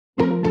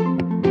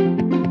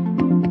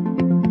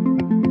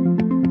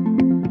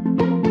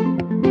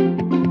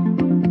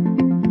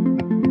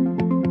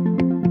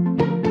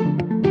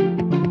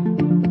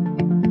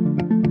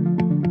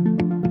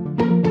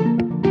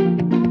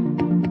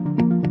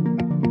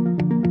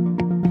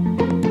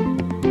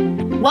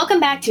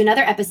Welcome back to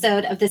another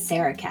episode of the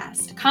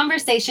SarahCast,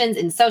 Conversations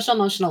in Social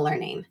Emotional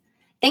Learning.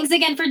 Thanks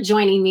again for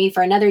joining me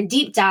for another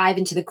deep dive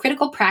into the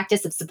critical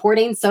practice of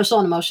supporting social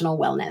and emotional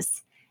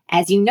wellness.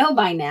 As you know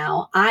by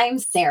now, I'm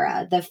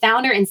Sarah, the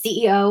founder and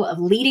CEO of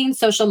leading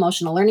social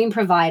emotional learning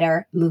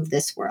provider, Move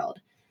This World.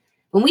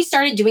 When we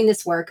started doing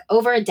this work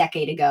over a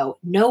decade ago,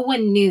 no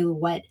one knew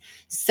what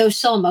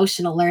social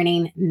emotional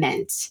learning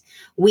meant.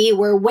 We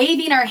were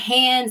waving our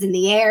hands in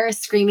the air,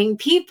 screaming,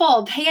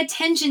 "People, pay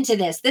attention to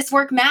this. This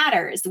work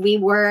matters." We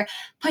were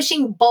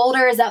pushing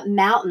boulders up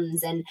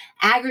mountains and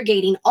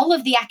aggregating all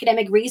of the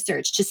academic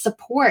research to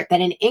support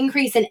that an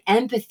increase in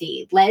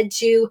empathy led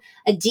to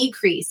a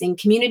decrease in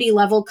community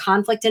level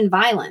conflict and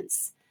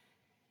violence.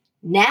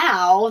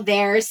 Now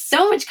there's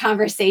so much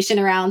conversation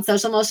around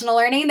social emotional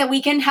learning that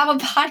we can have a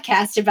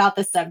podcast about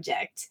the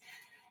subject.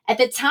 At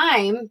the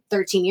time,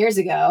 13 years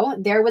ago,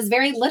 there was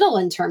very little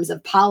in terms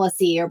of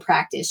policy or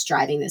practice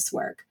driving this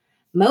work.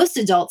 Most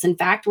adults, in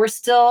fact, were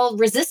still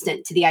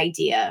resistant to the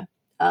idea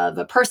of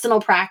a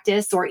personal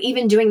practice or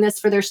even doing this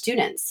for their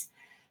students.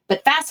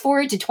 But fast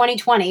forward to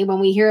 2020, when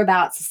we hear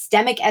about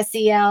systemic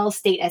SEL,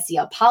 state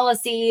SEL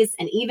policies,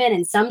 and even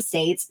in some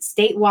states,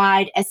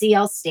 statewide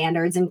SEL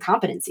standards and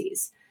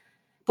competencies.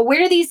 But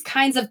where do these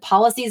kinds of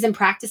policies and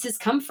practices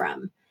come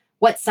from?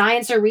 What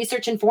science or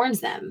research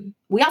informs them?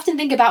 We often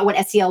think about what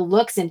SEL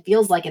looks and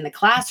feels like in the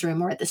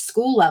classroom or at the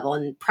school level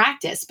in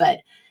practice,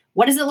 but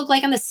what does it look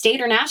like on the state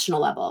or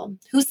national level?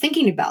 Who's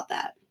thinking about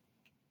that?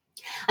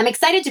 I'm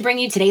excited to bring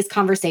you today's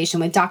conversation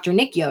with Dr.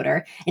 Nick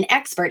Yoder, an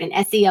expert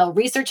in SEL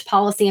research,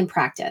 policy, and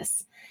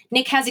practice.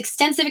 Nick has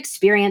extensive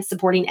experience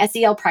supporting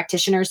SEL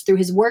practitioners through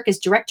his work as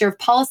Director of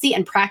Policy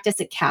and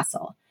Practice at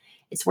CASEL.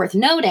 It's worth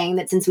noting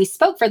that since we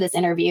spoke for this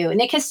interview,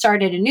 Nick has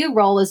started a new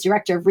role as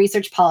Director of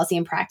Research, Policy,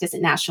 and Practice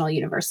at National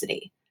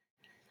University.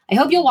 I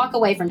hope you'll walk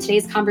away from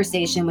today's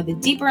conversation with a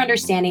deeper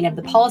understanding of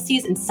the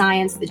policies and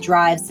science that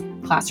drives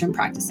classroom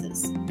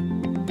practices.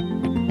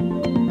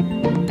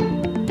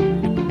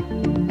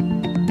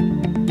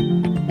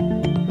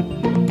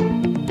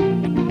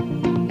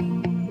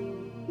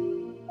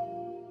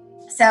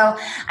 So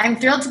I'm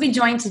thrilled to be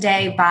joined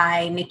today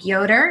by Nick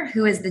Yoder,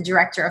 who is the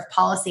Director of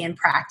Policy and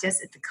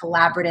Practice at the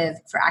Collaborative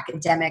for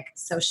Academic,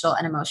 Social,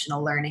 and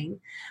Emotional Learning.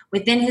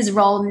 Within his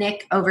role,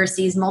 Nick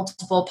oversees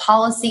multiple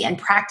policy and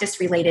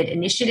practice-related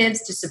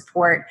initiatives to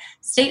support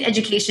state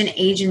education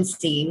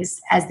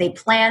agencies as they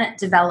plan,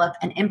 develop,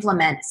 and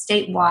implement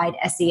statewide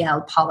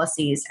SEL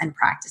policies and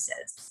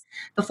practices.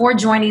 Before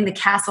joining the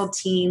CASEL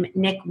team,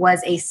 Nick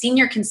was a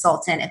senior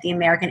consultant at the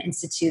American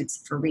Institutes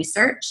for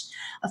Research,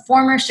 a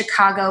former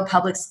Chicago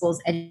public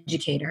schools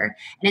educator,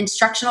 an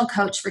instructional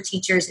coach for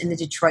teachers in the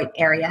Detroit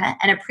area,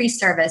 and a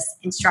pre-service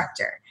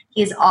instructor.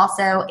 He is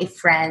also a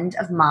friend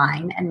of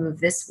mine and Move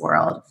This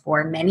World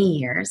for many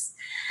years.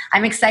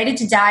 I'm excited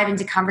to dive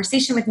into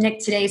conversation with Nick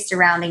today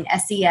surrounding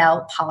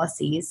SEL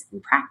policies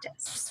and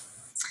practice.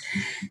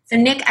 So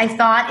Nick, I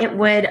thought it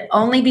would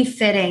only be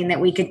fitting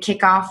that we could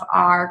kick off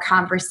our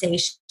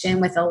conversation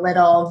with a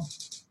little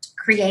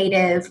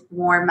creative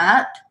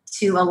warm-up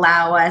to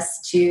allow us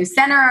to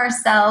center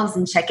ourselves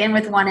and check in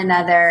with one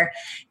another,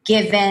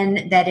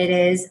 given that it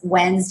is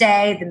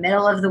Wednesday, the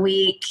middle of the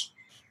week,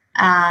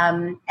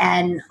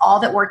 and all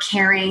that we're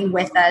carrying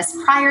with us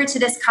prior to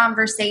this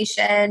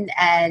conversation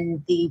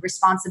and the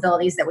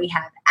responsibilities that we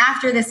have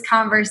after this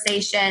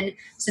conversation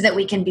so that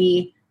we can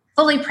be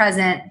fully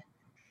present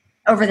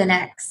over the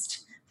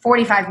next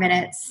 45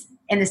 minutes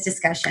in this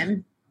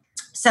discussion.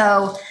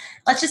 So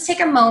let's just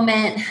take a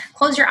moment,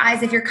 close your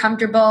eyes if you're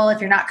comfortable.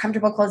 If you're not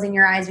comfortable closing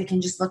your eyes, we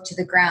can just look to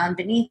the ground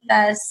beneath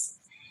us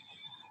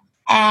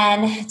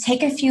and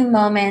take a few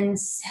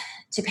moments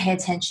to pay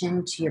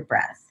attention to your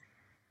breath.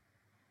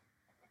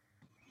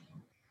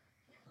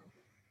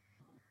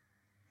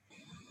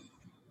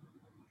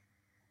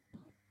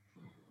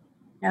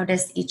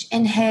 Notice each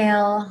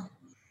inhale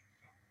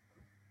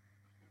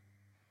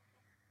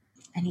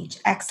and each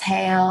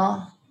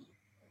exhale.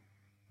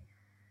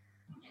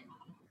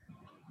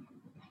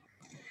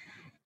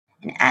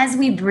 And as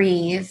we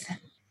breathe,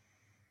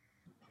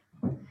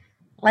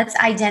 let's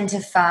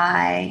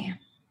identify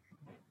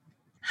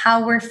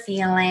how we're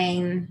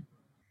feeling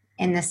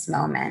in this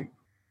moment.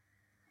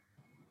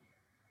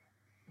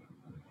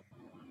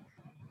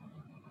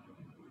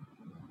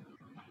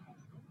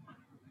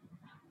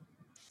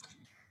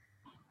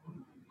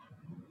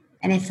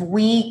 And if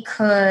we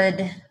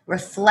could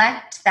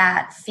reflect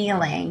that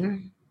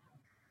feeling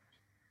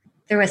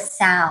through a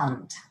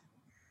sound,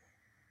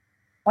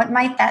 what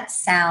might that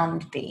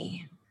sound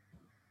be?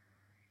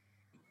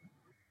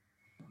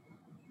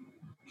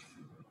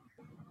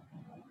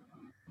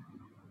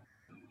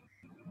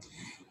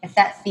 If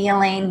that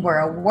feeling were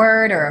a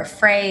word or a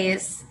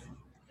phrase,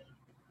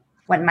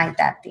 what might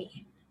that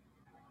be?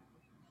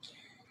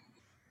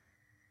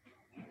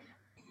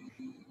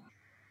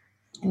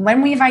 And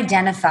when we've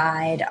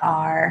identified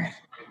our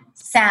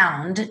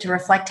sound to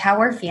reflect how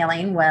we're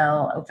feeling,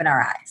 we'll open our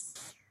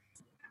eyes.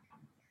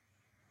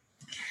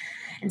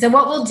 And so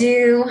what we'll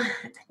do,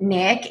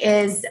 Nick,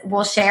 is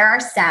we'll share our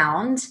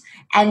sound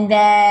and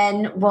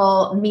then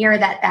we'll mirror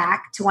that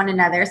back to one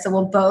another. So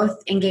we'll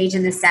both engage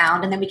in the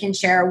sound and then we can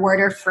share a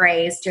word or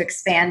phrase to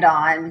expand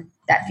on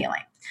that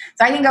feeling.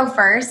 So I can go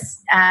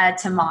first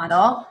to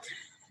model.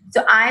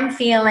 So I'm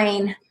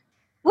feeling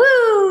woo,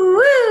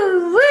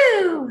 woo,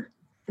 woo.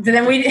 So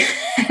then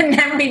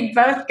we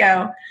both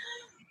go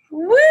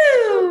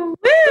woo,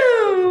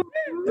 woo,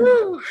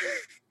 woo.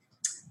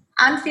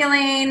 I'm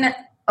feeling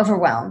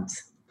overwhelmed.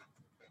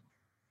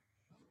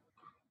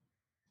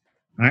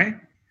 All right.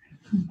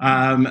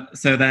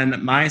 So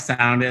then my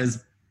sound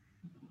is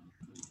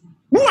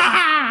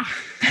wah!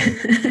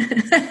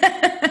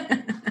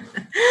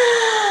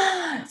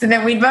 So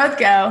then we'd both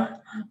go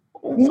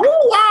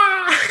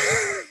wah!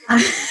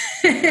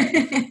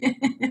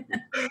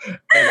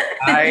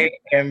 I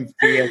am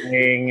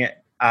feeling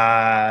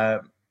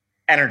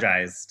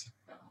energized.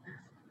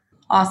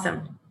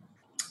 Awesome.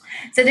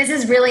 So this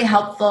is really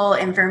helpful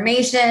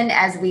information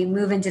as we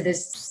move into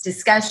this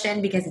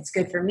discussion because it's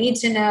good for me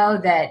to know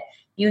that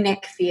you,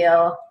 Nick,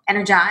 feel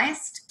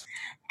energized.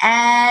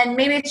 And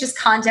maybe it's just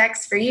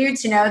context for you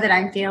to know that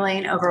I'm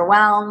feeling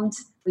overwhelmed.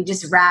 We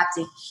just wrapped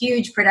a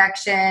huge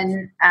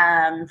production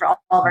for all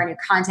of our new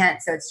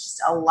content. So it's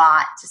just a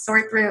lot to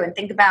sort through and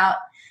think about.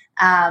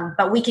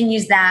 But we can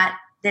use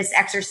this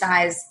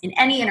exercise in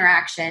any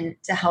interaction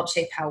to help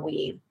shape how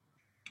we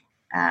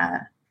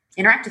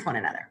interact with one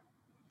another.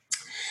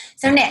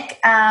 So Nick,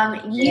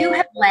 you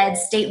have led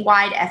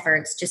statewide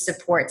efforts to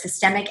support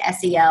systemic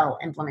SEL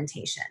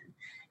implementation.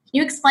 Can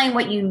you explain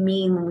what you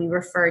mean when we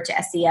refer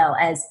to SEL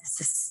as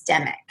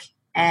systemic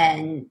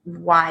and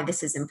why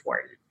this is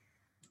important?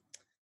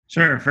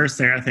 Sure. First,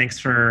 Sarah, thanks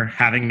for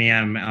having me.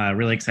 I'm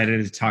really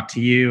excited to talk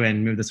to you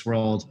and Move This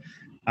World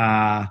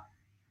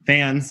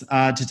fans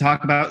to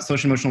talk about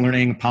social emotional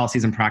learning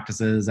policies and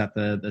practices at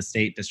the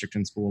state, district,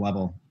 and school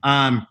level.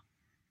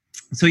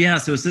 So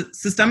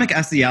systemic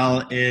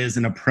SEL is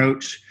an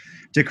approach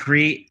to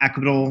create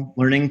equitable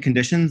learning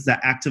conditions that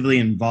actively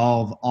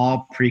involve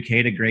all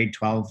pre-K to grade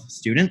 12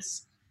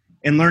 students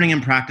in learning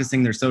and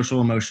practicing their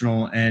social,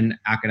 emotional, and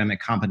academic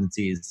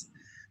competencies.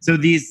 So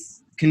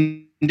these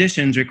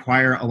conditions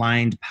require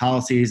aligned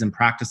policies and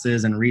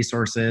practices and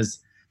resources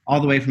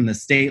all the way from the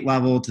state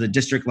level to the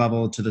district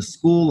level to the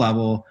school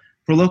level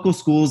for local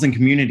schools and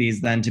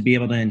communities then to be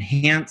able to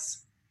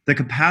enhance the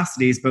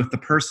capacities, both the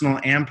personal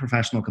and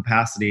professional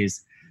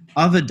capacities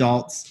of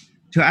adults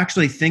to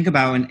actually think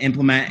about and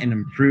implement and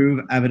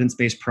improve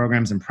evidence-based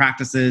programs and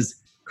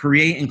practices,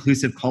 create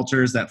inclusive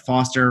cultures that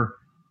foster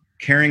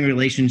caring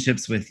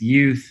relationships with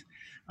youth,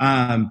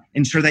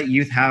 ensure that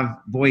youth have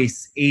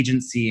voice,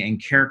 agency,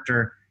 and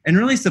character, and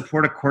really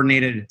support a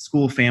coordinated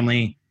school,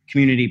 family,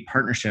 community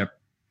partnership.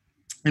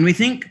 And we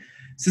think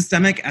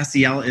systemic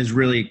SEL is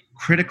really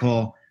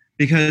critical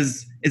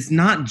because it's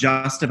not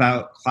just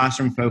about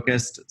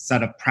classroom-focused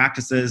set of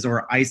practices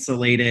or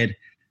isolated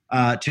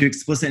to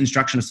explicit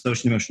instruction of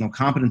social and emotional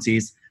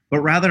competencies,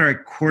 but rather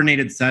a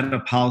coordinated set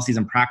of policies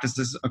and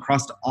practices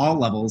across all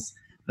levels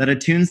that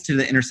attunes to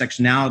the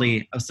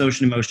intersectionality of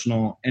social,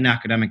 emotional, and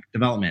academic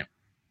development.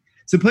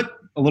 So put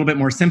a little bit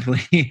more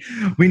simply,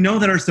 we know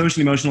that our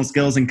social and emotional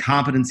skills and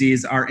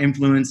competencies are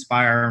influenced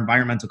by our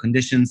environmental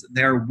conditions.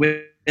 They're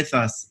with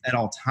us at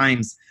all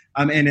times.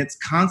 And it's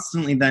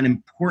constantly then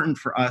important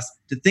for us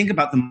to think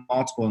about the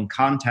multiple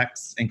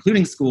contexts,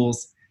 including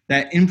schools,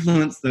 that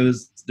influence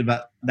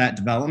that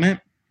development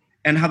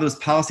and how those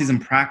policies and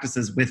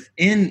practices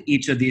within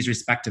each of these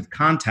respective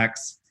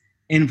contexts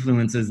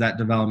influences that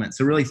development.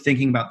 So really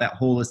thinking about that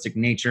holistic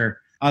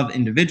nature of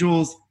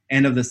individuals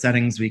and of the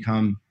settings we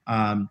come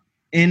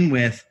in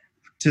with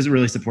to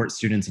really support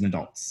students and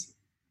adults.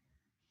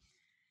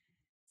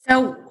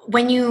 So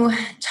when you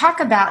talk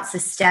about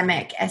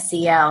systemic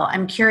SEL,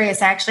 I'm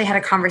curious, I actually had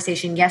a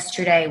conversation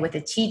yesterday with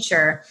a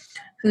teacher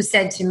who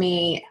said to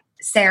me,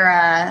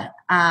 Sarah,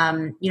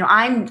 I'm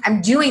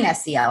doing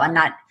SEL. I'm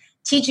not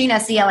teaching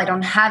SEL. I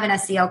don't have an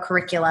SEL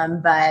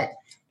curriculum, but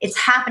it's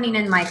happening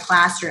in my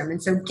classroom.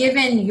 And so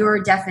given your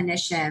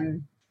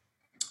definition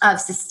of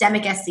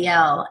systemic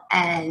SEL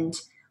and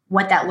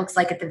what that looks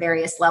like at the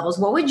various levels,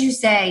 what would you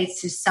say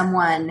to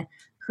someone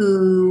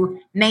who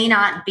may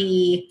not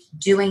be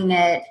doing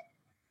it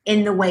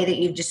in the way that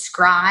you've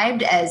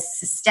described as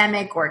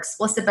systemic or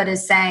explicit, but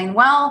is saying,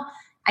 well,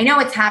 I know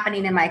it's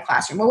happening in my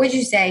classroom? What would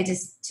you say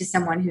to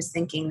someone who's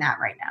thinking that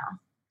right now?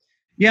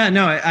 Yeah,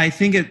 no, I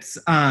think it's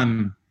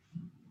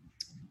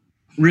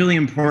really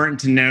important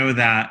to know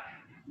that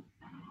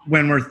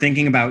when we're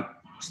thinking about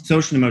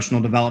social and emotional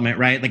development,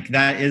 right? Like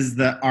that is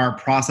our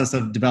process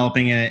of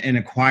developing and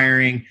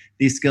acquiring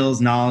these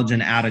skills, knowledge,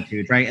 and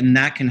attitude, right? And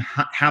that can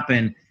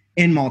happen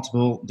in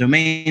multiple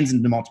domains,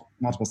 in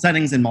multiple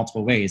settings, in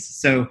multiple ways.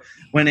 So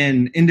when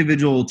an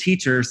individual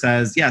teacher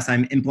says, yes,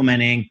 I'm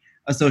implementing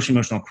a social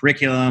emotional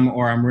curriculum,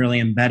 or I'm really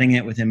embedding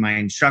it within my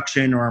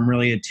instruction, or I'm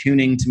really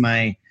attuning to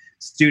my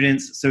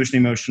students' social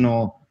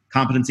emotional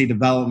competency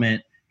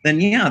development, then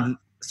yeah,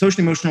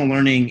 social emotional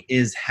learning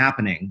is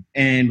happening.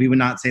 And we would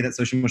not say that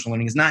social emotional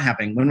learning is not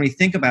happening. When we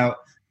think about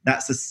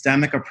that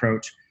systemic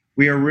approach,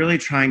 we are really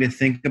trying to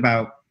think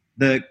about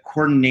the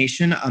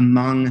coordination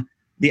among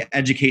the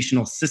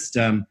educational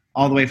system,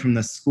 all the way from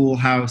the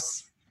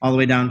schoolhouse, all the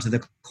way down to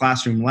the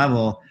classroom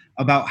level,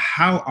 about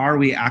how are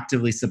we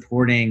actively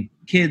supporting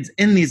kids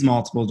in these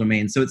multiple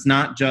domains. So it's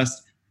not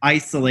just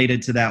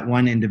isolated to that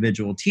one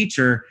individual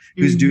teacher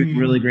who's doing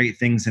really great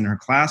things in her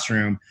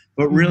classroom,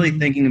 but really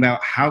thinking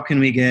about how can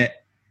we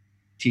get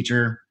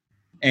teacher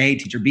A,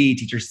 teacher B,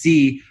 teacher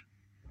C,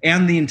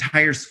 and the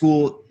entire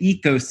school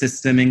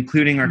ecosystem,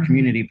 including our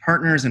community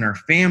partners and our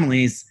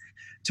families,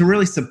 to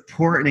really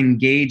support and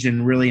engage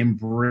and really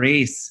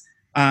embrace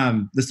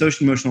the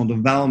social emotional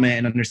development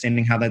and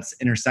understanding how that's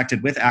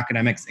intersected with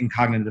academics and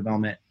cognitive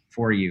development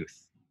for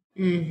youth.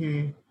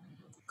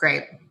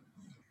 Great.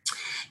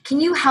 Can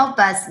you help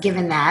us,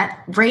 given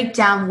that, break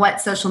down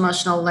what social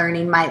emotional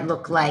learning might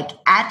look like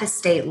at the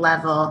state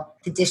level,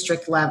 the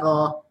district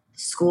level,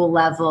 school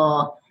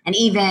level, and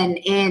even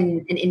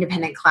in an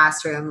independent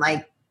classroom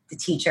like the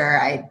teacher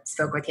I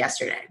spoke with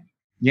yesterday?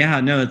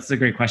 Yeah, no, it's a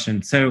great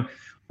question. So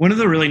one of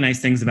the really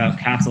nice things about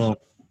CASEL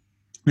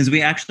is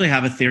we actually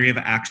have a theory of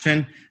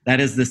action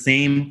that is the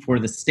same for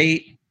the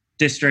state,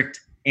 district,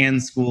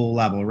 and school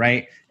level,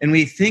 right? And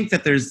we think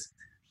that there's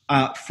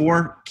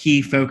 4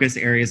 key focus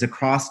areas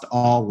across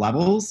all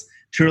levels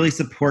to really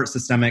support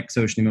systemic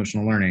social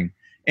emotional learning.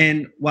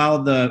 And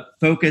while the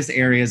focus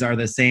areas are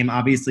the same,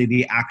 obviously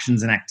the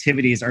actions and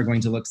activities are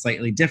going to look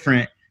slightly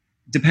different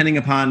depending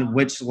upon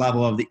which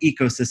level of the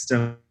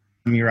ecosystem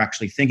you're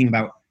actually thinking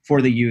about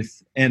for the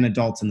youth and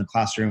adults in the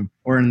classroom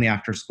or in the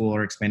after school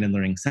or expanded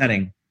learning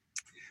setting.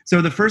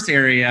 So the first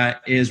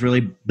area is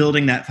really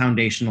building that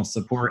foundational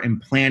support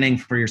and planning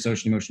for your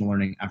social emotional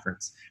learning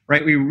efforts,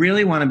 right? We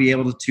really want to be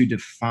able to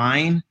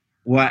define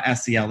what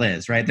SEL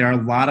is, right? There are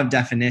a lot of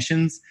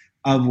definitions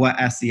of what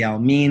SEL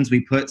means.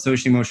 We put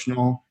social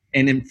emotional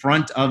and in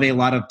front of a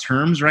lot of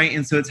terms, right?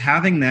 And so it's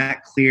having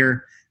that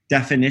clear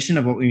definition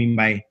of what we mean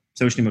by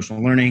social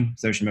emotional learning,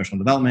 social emotional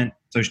development,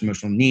 social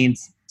emotional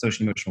needs,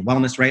 social emotional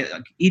wellness, right?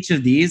 Like each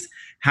of these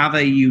have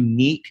a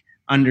unique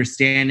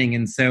understanding.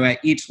 And so at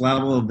each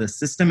level of the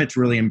system, it's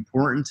really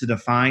important to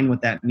define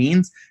what that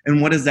means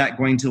and what is that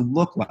going to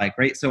look like,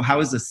 right? So how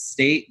is the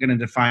state going to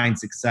define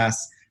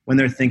success when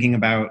they're thinking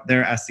about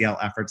their SEL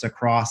efforts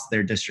across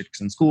their districts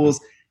and schools?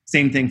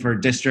 Same thing for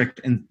district,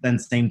 and then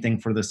same thing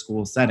for the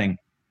school setting.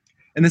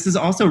 And this is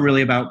also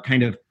really about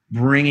kind of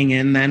bringing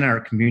in then our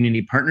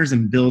community partners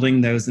and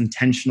building those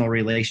intentional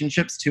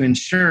relationships to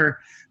ensure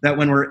that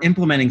when we're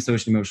implementing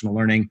social emotional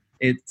learning,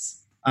 it's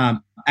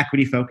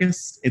equity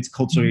focused, it's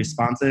culturally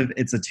responsive,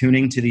 it's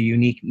attuning to the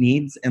unique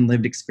needs and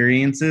lived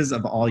experiences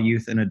of all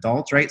youth and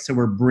adults, right? So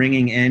we're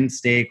bringing in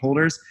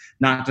stakeholders,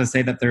 not to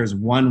say that there's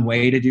one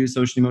way to do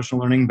social emotional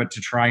learning, but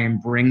to try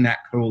and bring that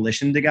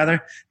coalition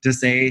together to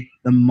say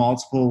the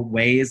multiple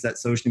ways that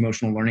social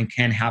emotional learning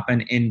can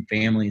happen in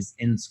families,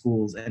 in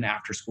schools, and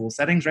after school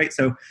settings, right?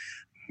 So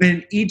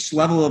then each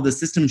level of the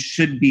system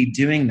should be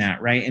doing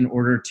that, right, in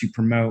order to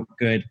promote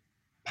good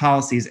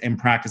policies and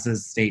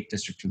practices, state,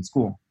 district, and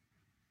school.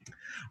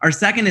 Our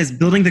second is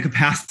building the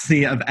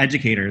capacity of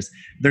educators,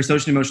 their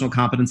social emotional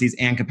competencies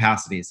and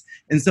capacities.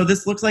 And so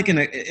this looks like in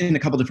a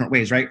couple different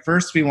ways, right?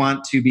 First, we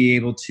want to be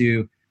able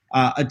to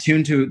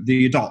attune to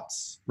the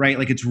adults, right?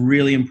 Like it's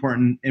really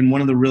important. And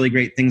one of the really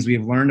great things we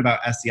have learned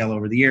about SEL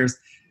over the years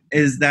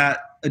is that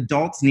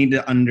adults need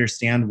to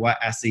understand what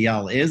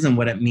SEL is and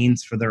what it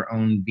means for their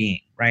own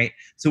being, right?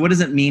 So what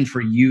does it mean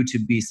for you to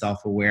be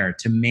self-aware,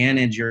 to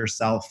manage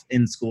yourself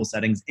in school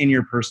settings, in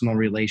your personal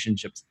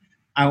relationships,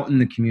 out in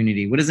the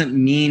community? What does it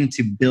mean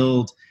to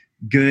build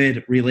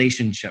good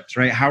relationships,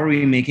 right? How are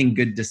we making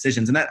good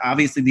decisions? And that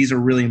obviously these are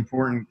really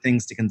important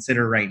things to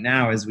consider right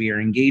now as we are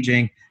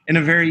engaging in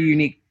a very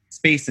unique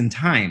space and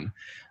time.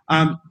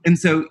 And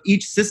so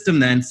each system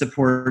then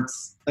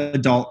supports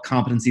adult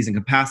competencies and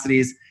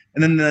capacities.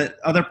 And then the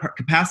other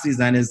capacities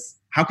then is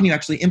how can you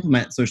actually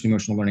implement social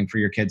emotional learning for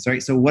your kids,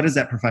 right? So what is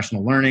that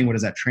professional learning? What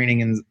does that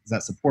training and does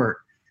that support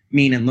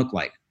mean and look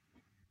like?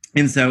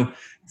 And so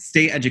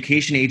state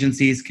education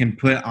agencies can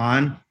put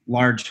on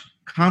large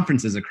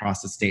conferences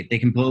across the state. They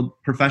can build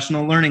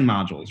professional learning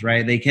modules,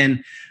 right? They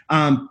can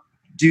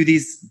do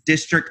these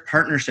district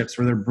partnerships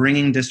where they're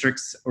bringing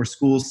districts or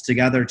schools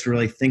together to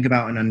really think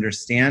about and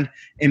understand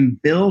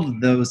and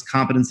build those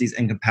competencies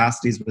and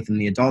capacities within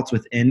the adults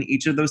within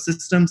each of those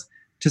systems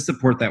to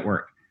support that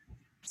work.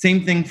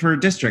 Same thing for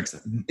districts.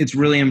 It's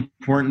really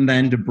important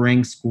then to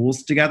bring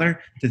schools together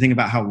to think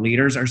about how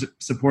leaders are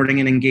supporting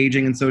and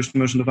engaging in social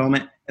emotional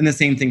development. And the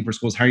same thing for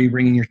schools. How are you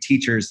bringing your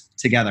teachers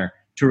together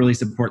to really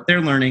support their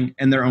learning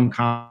and their own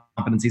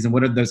competencies? And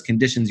what are those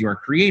conditions you are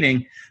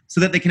creating so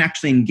that they can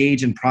actually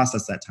engage and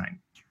process that time?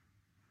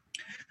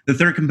 The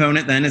third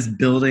component then is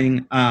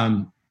building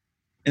and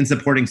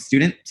supporting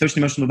student social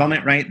emotional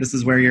development, right? This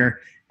is where you're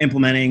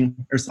implementing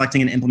or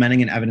selecting and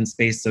implementing an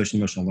evidence-based social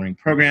emotional learning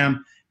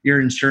program. You're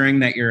ensuring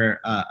that you're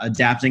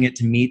adapting it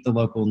to meet the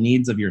local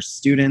needs of your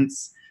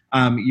students.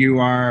 You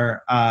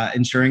are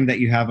ensuring that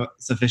you have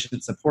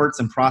sufficient supports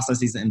and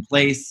processes in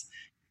place.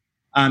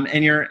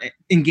 and you're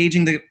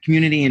engaging the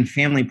community and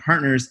family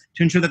partners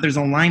to ensure that there's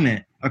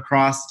alignment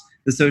across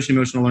the social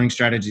emotional learning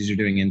strategies you're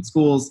doing in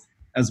schools,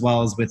 as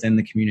well as within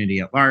the community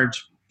at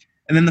large.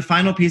 And then the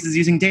final piece is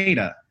using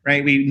data,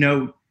 right? We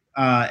know,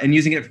 and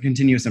using it for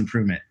continuous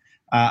improvement,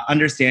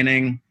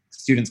 understanding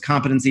students'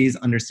 competencies,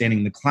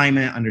 understanding the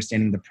climate,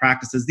 understanding the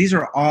practices. These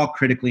are all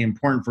critically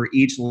important for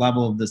each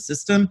level of the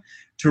system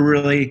to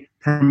really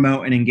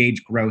promote and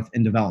engage growth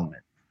and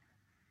development.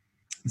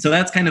 So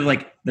that's kind of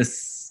like the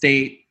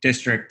state,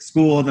 district,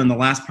 school. Then the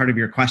last part of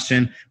your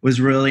question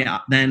was really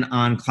then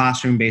on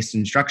classroom-based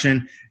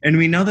instruction. And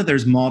we know that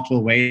there's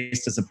multiple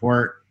ways to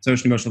support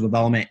social emotional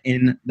development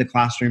in the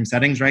classroom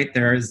settings, right?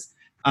 There's,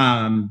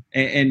 and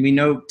we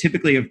know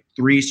typically of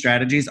 3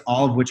 strategies,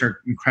 all of which are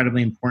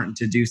incredibly important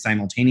to do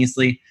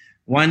simultaneously.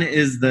 One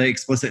is the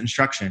explicit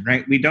instruction,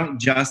 right? We don't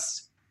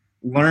just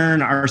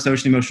learn our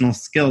social emotional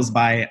skills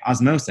by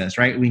osmosis,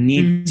 right? We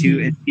need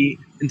to be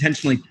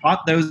intentionally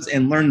taught those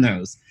and learn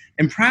those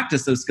and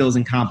practice those skills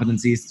and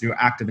competencies through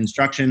active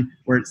instruction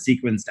where it's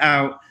sequenced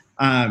out,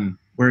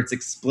 where it's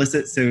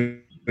explicit. So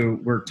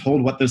we're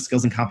told what those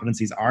skills and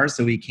competencies are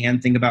so we can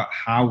think about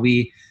how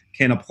we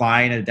can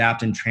apply and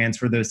adapt and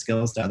transfer those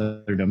skills to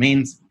other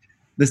domains.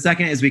 The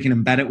second is we can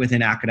embed it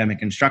within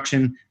academic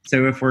instruction.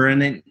 So if we're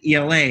in an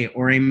ELA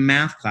or a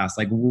math class,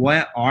 like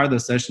what are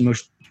those social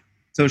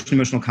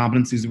emotional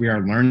competencies we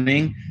are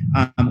learning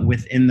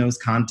within those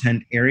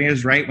content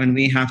areas, right? When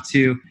we have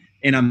to,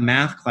 in a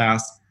math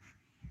class,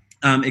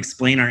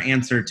 explain our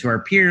answer to our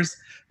peers,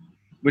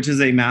 which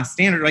is a math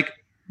standard, like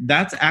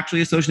that's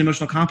actually a social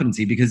emotional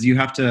competency because you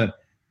have to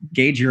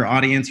gauge your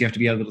audience, you have to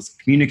be able to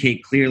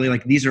communicate clearly,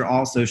 like these are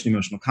all social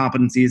emotional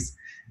competencies.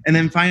 And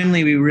then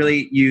finally, we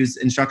really use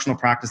instructional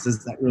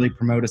practices that really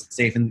promote a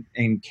safe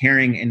and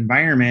caring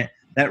environment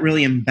that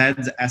really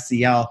embeds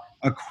SEL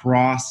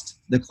across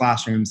the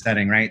classroom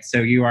setting, right? So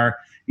you are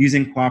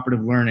using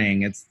cooperative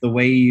learning. It's the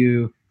way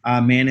you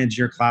manage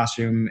your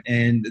classroom,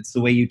 and it's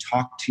the way you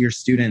talk to your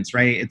students,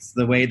 right? It's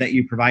the way that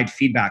you provide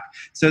feedback.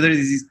 So there's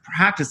these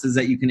practices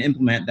that you can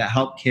implement that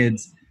help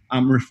kids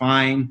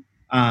refine,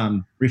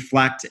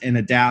 reflect, and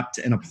adapt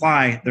and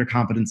apply their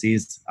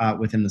competencies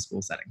within the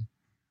school setting.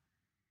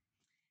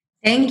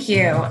 Thank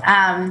you.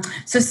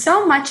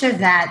 So much of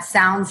that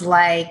sounds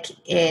like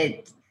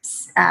it's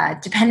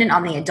dependent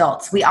on the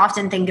adults. We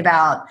often think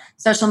about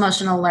social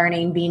emotional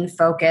learning being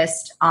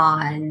focused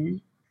on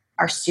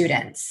our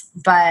students,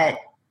 but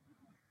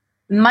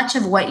much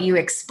of what you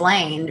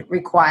explained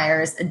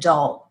requires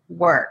adult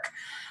work.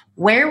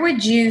 Where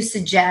would you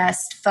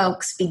suggest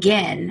folks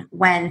begin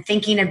when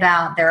thinking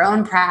about their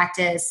own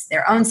practice,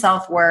 their own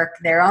self-work,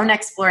 their own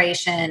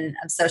exploration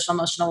of social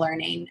emotional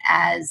learning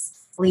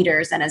as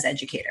leaders and as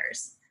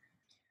educators?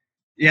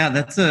 Yeah,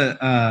 that's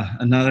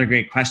another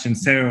great question.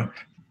 So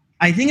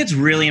I think it's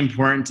really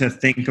important to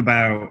think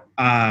about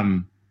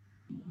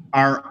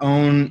our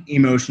own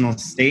emotional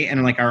state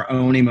and like our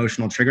own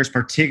emotional triggers,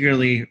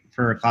 particularly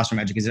for classroom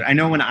educators. I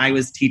know when I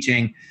was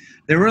teaching,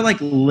 there were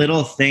like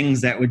little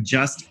things that would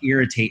just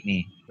irritate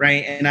me,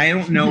 right? And I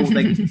don't know,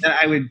 like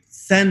I would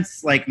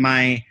sense like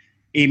my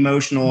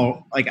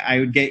emotional, like I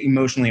would get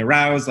emotionally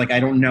aroused. Like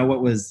I don't know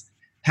what was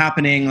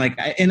happening.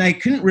 And I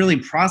couldn't really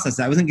process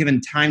it. I wasn't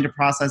given time to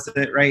process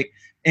it, right?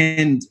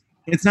 And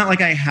it's not like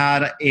I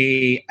had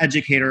a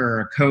educator or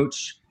a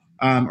coach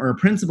or a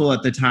principal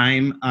at the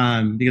time,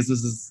 because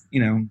this is,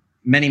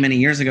 many, many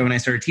years ago when I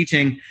started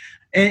teaching,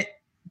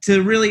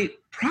 to really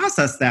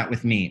process that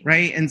with me,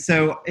 right? And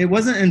so it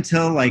wasn't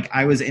until like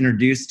I was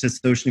introduced to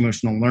social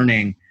emotional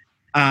learning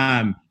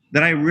that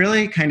I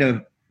really kind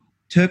of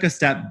took a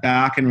step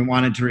back and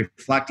wanted to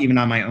reflect even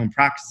on my own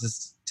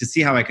practices to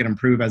see how I could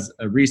improve as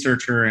a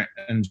researcher, an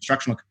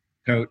instructional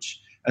coach,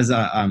 as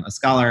a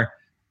scholar,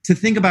 to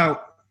think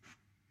about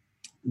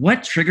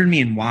what triggered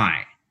me and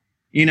why.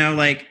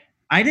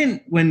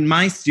 When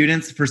my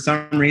students, for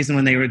some reason,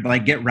 when they would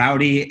like get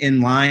rowdy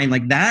in line,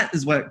 like that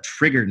is what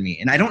triggered me.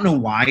 And I don't know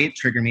why it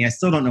triggered me. I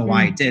still don't know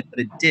why it did, but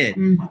it did.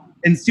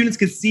 And students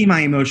could see my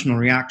emotional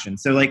reaction.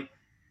 So like,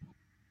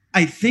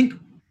 I think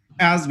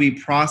as we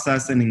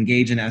process and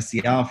engage in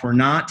SEL, if we're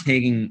not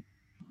taking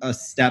a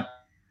step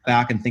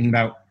back and thinking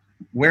about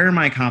where are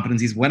my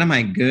competencies, what am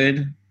I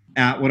good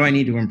at, what do I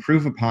need to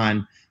improve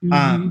upon,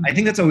 I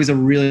think that's always a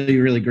really,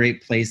 really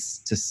great place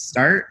to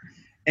start.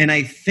 And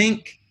I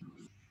think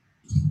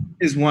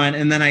is one.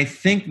 And then I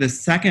think the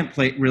second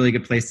really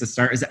good place to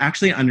start is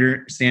actually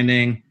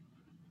understanding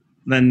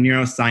the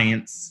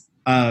neuroscience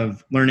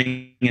of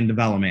learning and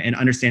development and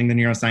understanding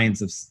the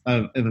neuroscience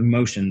of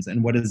emotions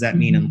and what does that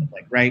mean and look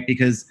like, right?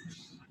 Because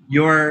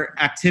your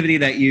activity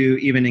that you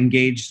even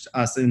engaged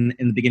us in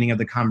the beginning of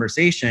the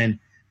conversation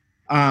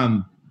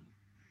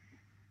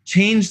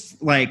changed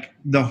like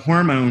the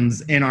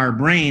hormones in our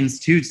brains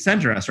to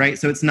center us, right?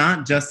 So it's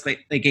not just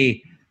like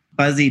a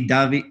fuzzy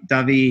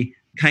dovey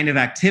kind of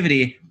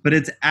activity, but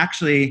it's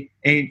actually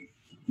a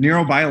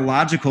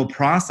neurobiological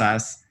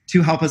process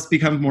to help us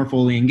become more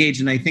fully engaged.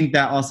 And I think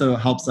that also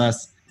helps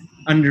us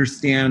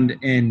understand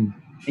and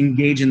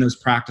engage in those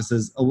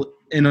practices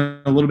in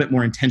a little bit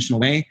more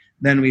intentional way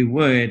than we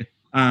would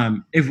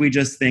if we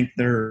just think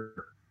they're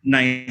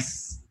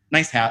nice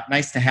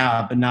to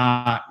have, but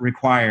not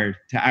required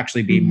to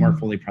actually be more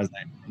fully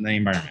present in the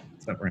environment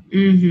that we're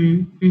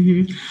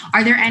in.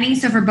 Are there any,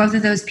 so for both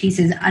of those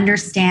pieces,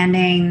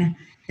 understanding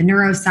the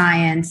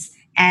neuroscience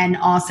and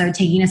also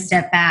taking a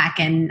step back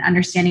and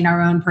understanding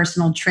our own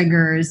personal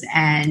triggers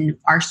and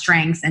our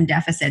strengths and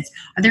deficits,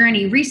 are there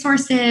any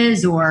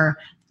resources or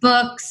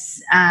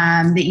books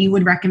that you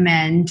would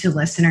recommend to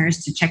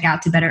listeners to check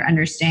out to better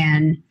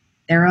understand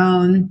their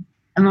own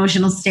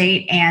emotional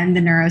state and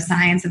the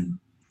neuroscience of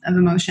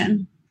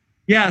emotion?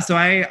 Yeah, so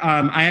I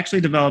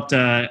actually developed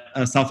a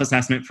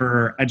self-assessment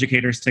for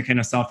educators to kind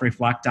of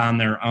self-reflect on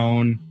their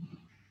own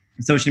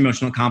social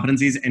emotional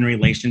competencies in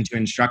relation to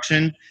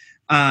instruction,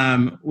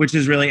 which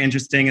is really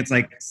interesting. It's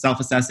like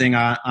self-assessing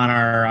on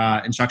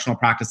our instructional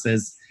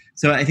practices.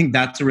 So I think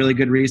that's a really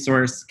good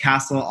resource.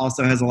 CASEL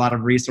also has a lot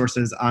of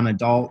resources on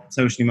adult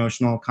social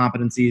emotional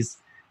competencies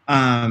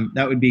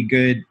that would be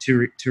good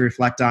to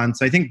reflect on.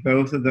 So I think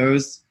both of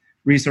those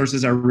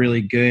resources are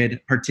really good,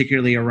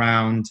 particularly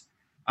around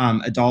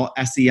adult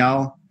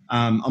SEL.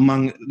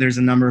 There's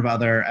a number of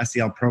other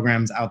SEL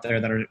programs out there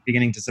that are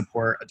beginning to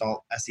support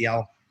adult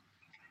SEL.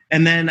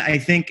 And then I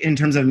think in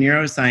terms of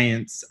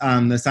neuroscience,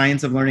 the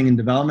Science of Learning and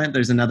Development,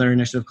 there's another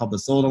initiative called the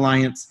SOLD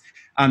Alliance.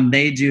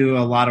 They do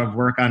a lot of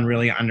work on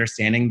really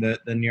understanding the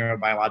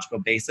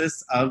neurobiological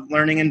basis of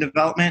learning and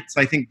development. So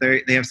I think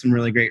they have some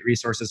really great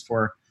resources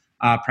for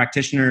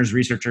practitioners,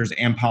 researchers,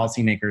 and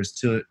policymakers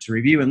to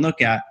review and look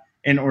at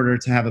in order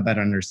to have a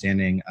better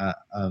understanding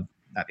of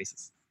that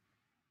basis.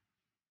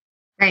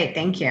 Great,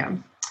 thank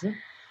you. Yeah.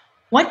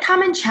 What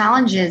common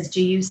challenges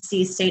do you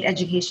see state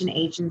education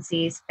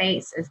agencies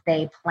face as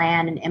they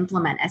plan and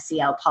implement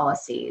SEL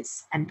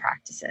policies and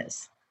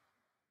practices?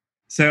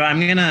 So I'm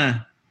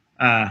gonna,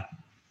 I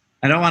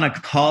don't want to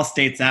call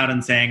states out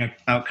and saying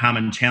about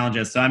common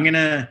challenges. So I'm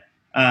gonna,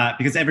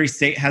 because every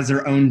state has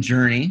their own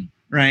journey,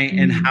 right?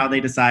 And how they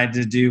decide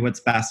to do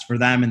what's best for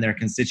them and their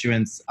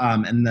constituents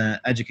and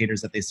the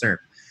educators that they serve.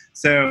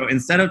 So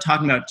instead of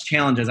talking about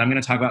challenges, I'm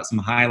going to talk about some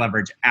high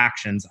leverage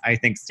actions I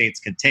think states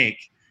could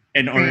take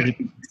in order to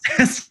be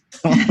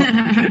successful.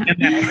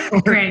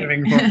 Great.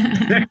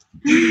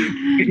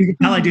 You can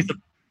tell I do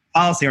some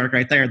policy work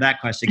right there,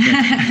 that question.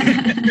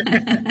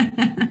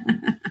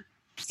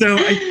 So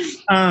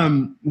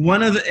and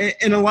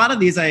a lot of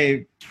these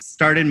I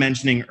started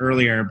mentioning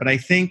earlier, but I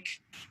think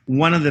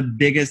one of the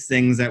biggest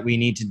things that we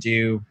need to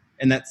do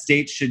and that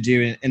states should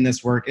do in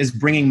this work is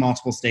bringing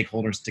multiple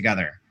stakeholders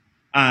together.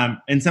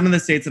 And some of the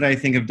states that I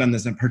think have done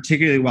this and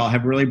particularly well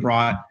have really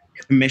brought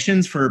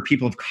commissions for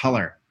people of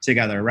color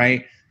together,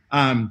 right?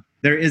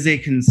 There is a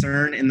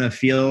concern in the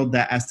field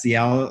that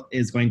SEL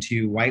is going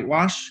to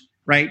whitewash,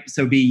 right?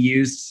 So be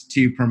used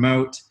to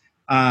promote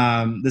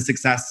the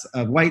success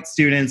of white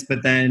students,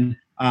 but then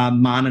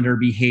monitor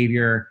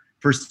behavior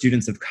for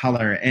students of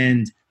color.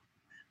 And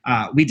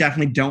we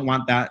definitely don't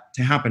want that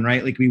to happen,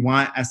 right? Like we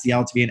want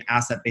SEL to be an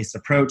asset-based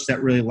approach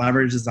that really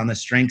leverages on the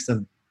strengths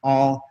of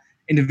all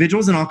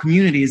individuals and all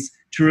communities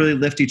to really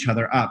lift each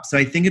other up. So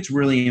I think it's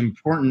really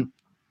important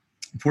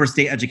for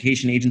state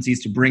education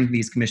agencies to bring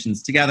these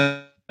commissions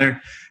together to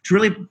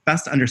really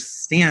best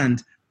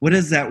understand what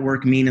does that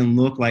work mean and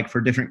look like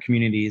for different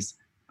communities,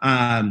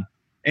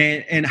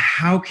 and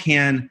how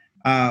can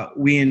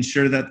we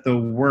ensure that the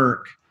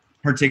work,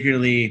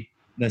 particularly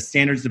the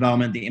standards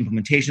development, the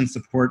implementation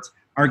supports,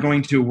 are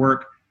going to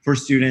work for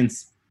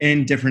students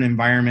in different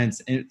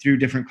environments, and through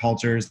different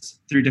cultures,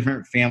 through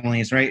different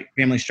families, right?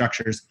 Family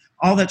structures.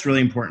 All that's really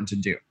important to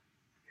do.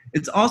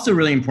 It's also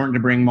really important to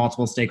bring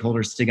multiple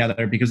stakeholders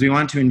together because we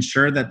want to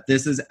ensure that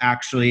this is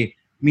actually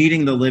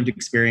meeting the lived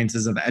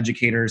experiences of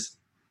educators,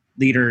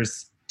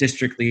 leaders,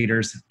 district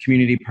leaders,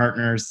 community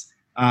partners,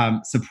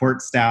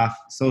 support staff,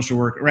 social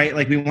work, right?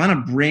 Like we want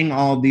to bring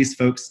all of these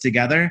folks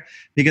together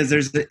because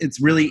it's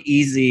really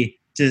easy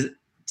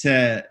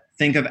to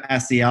think of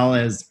SEL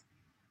as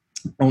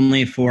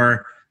only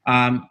for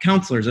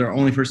counselors or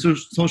only for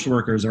social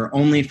workers or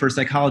only for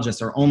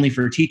psychologists or only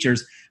for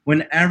teachers,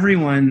 when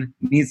everyone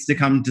needs to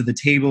come to the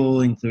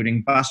table,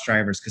 including bus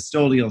drivers,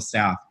 custodial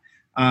staff,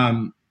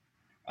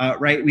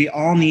 right? We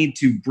all need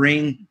to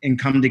bring and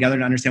come together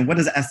to understand what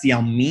does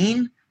SEL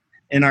mean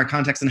in our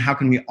context and how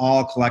can we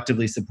all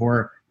collectively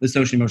support the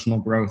social emotional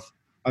growth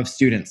of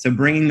students. So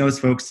bringing those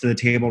folks to the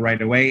table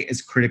right away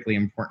is critically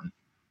important.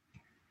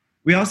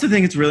 We also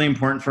think it's really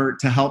important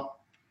to help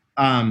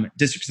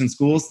districts and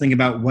schools think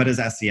about what is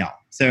SEL.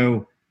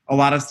 So a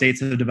lot of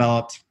states have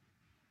developed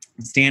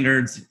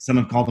standards. Some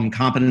have called them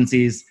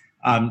competencies,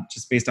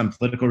 just based on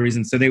political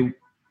reasons. So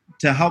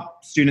to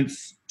help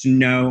students to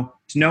know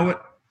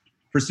what,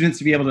 for students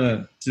to be able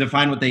to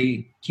define what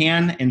they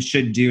can and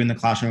should do in the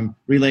classroom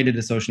related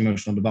to social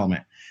emotional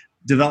development.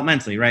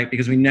 Developmentally, right?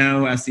 Because we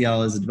know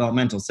SEL is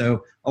developmental.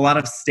 So a lot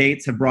of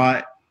states have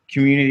brought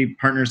community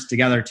partners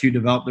together to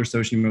develop their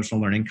social emotional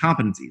learning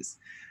competencies.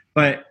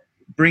 But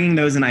bringing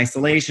those in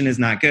isolation is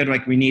not good.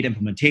 Like we need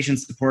implementation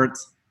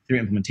supports through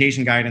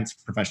implementation guidance,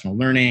 professional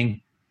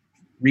learning,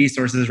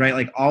 resources, right?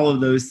 Like all of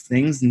those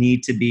things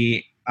need to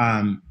be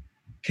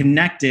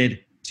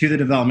connected to the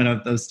development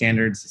of those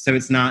standards. So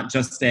it's not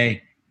just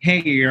a,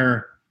 hey,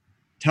 you're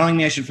telling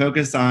me I should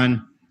focus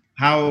on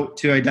how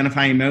to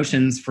identify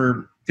emotions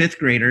for fifth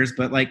graders,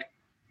 but like,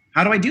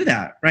 how do I do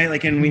that, right?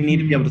 Like, and we need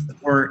to be able to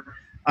support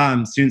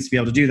students to be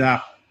able to do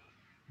that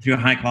through a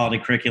high quality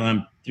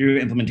curriculum, through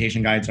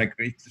implementation guides, like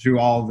through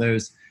all of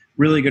those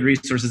really good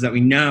resources that we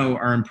know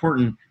are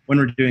important when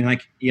we're doing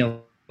like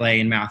ELA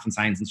and math and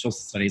science and social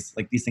studies.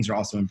 Like these things are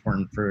also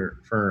important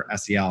for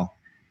SEL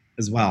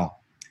as well.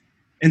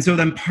 And so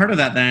then part of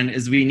that then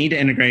is we need to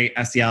integrate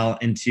SEL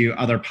into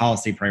other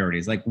policy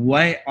priorities. Like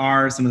what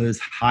are some of those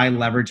high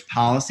leverage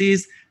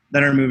policies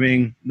that are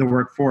moving the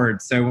work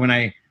forward? So when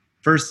I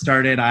first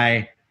started,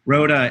 I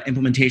wrote an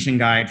implementation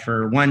guide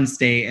for one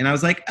state, and I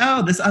was like,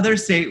 oh, this other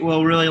state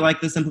will really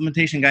like this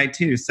implementation guide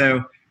too.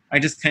 So I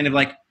just kind of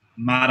like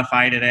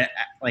modified it,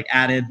 like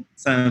added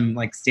some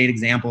like state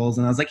examples,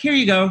 and I was like, here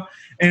you go.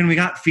 And we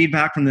got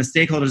feedback from the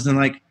stakeholders and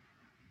like,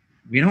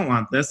 we don't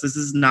want this. This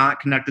is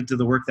not connected to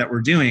the work that we're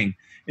doing.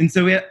 And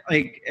so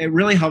it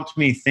really helped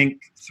me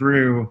think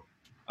through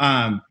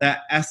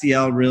that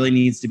SEL really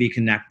needs to be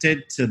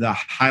connected to the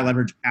high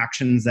leverage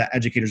actions that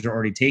educators are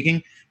already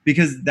taking,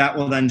 because that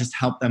will then just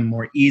help them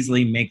more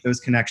easily make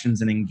those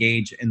connections and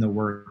engage in the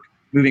work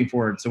moving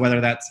forward. So whether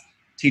that's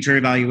teacher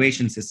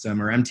evaluation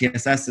system or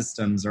MTSS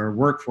systems or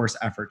workforce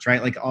efforts,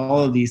 right? Like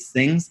all of these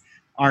things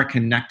are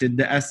connected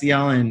to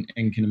SEL and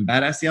can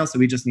embed SEL. So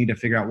we just need to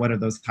figure out what are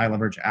those high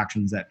leverage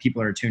actions that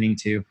people are tuning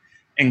to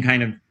and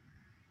kind of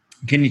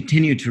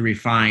continue to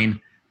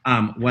refine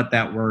what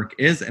that work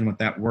is and what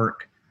that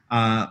work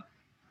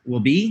will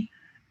be.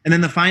 And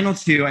then the final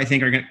two, I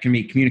think, can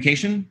be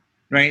communication,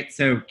 right?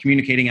 So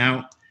communicating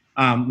out.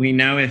 We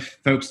know if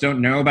folks don't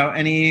know about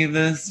any of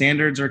the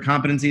standards or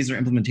competencies or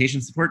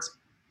implementation supports,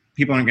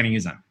 people aren't going to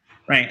use them,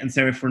 right? And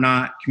so if we're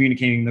not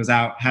communicating those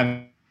out,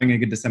 having a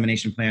good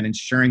dissemination plan,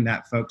 ensuring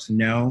that folks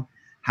know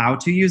how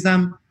to use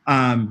them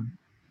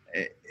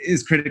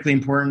is critically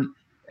important.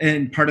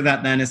 And part of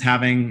that then is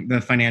having the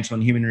financial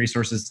and human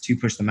resources to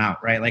push them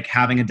out, right? Like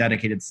having a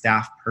dedicated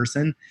staff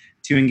person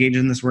to engage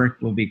in this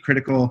work will be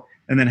critical.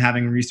 And then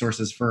having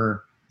resources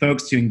for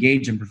folks to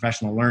engage in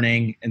professional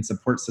learning and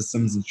support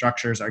systems and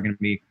structures are going to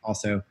be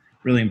also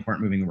really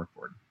important moving the work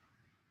forward.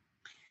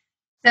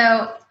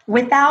 So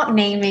without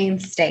naming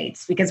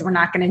states, because we're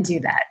not going to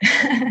do that,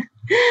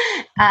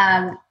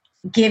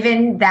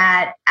 given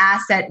that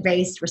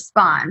asset-based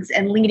response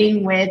and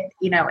leading with,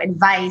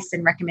 advice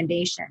and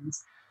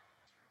recommendations,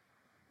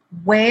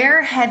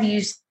 where have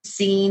you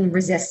seen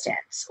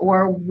resistance,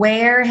 or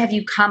where have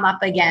you come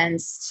up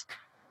against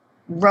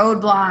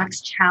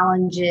roadblocks,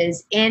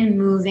 challenges in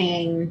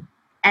moving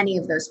any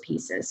of those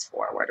pieces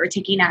forward or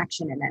taking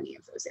action in any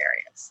of those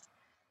areas?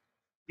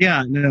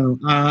 Yeah,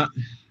 no.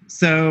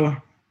 So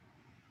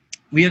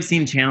we have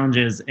seen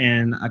challenges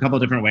in a couple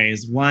of different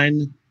ways.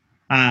 One,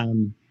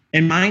 and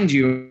mind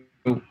you,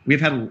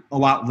 we've had a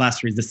lot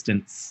less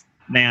resistance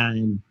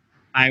than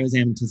I was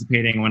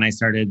anticipating when I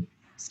started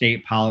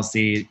state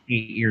policy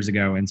 8 years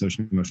ago in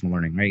social emotional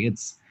learning, right?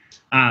 It's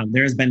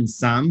there has been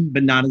some,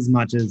 but not as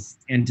much as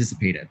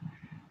anticipated,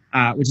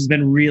 which has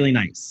been really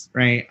nice,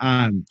 right?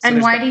 And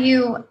why do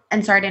you,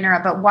 and sorry to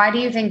interrupt, but why do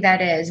you think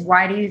that is?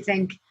 Why do you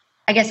think,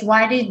 I guess,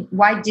 why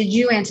did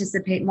you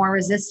anticipate more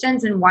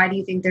resistance, and why do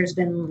you think there's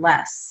been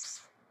less?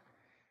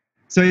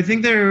 So I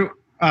think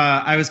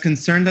I was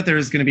concerned that there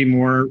was going to be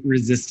more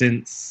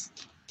resistance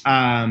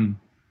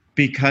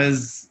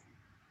because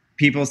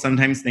people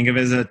sometimes think of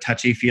it as a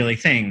touchy-feely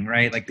thing,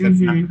 right? Like that's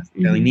not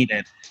necessarily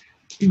needed.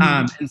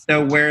 And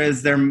so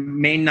whereas there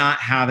may not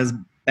have as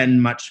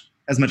much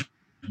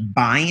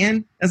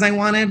buy-in as I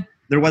wanted,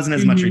 there wasn't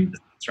as much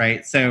resistance,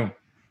 right? So,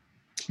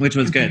 which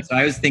was good. So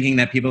I was thinking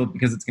that people,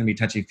 because it's going to be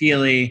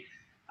touchy-feely,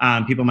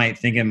 people might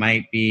think it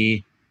might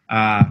be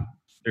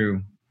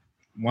through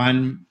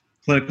one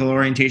political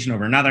orientation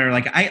over another.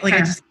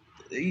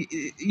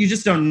 You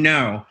just don't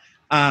know.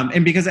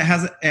 And because it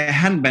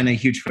hadn't been a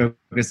huge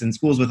focus in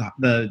schools with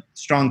the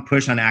strong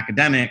push on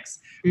academics,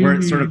 where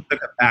it sort of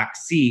took a back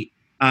seat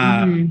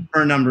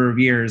for a number of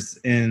years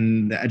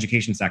in the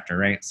education sector,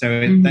 right?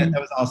 So that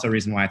was also a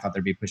reason why I thought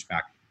there'd be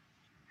pushback.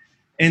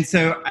 And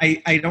so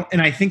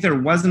I think there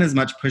wasn't as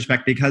much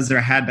pushback because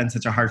there had been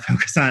such a hard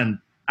focus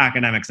on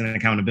academics and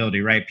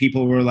accountability, right?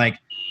 People were like,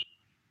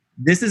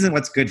 this isn't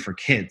what's good for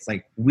kids.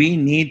 Like, we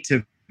need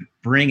to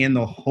bring in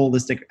the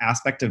holistic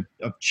aspect of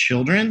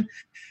children,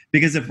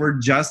 because if we're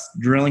just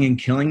drilling and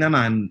killing them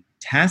on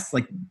tests,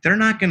 like, they're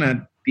not going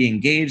to be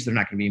engaged. They're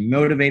not going to be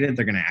motivated.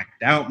 They're going to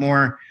act out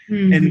more.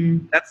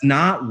 And that's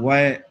not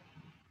what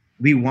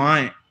we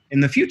want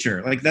in the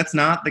future. Like, that's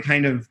not the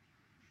kind of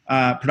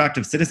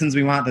productive citizens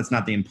we want. That's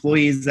not the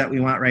employees that we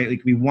want, right?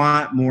 Like, we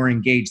want more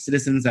engaged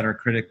citizens that are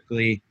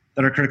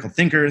critical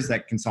thinkers,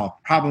 that can solve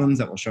problems,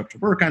 that will show up to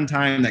work on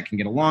time, that can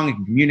get along and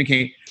can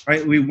communicate,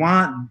 right? We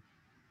want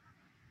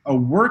a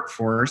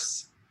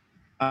workforce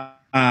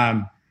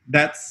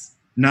that's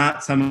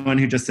not someone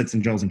who just sits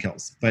and drills and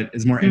kills, but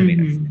is more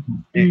innovative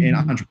and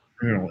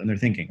entrepreneurial in their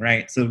thinking,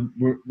 right? So,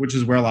 which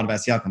is where a lot of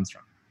SEL comes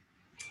from.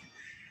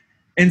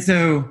 And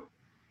so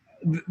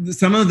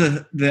some of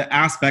the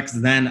aspects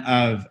then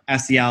of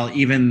SEL,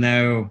 even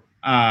though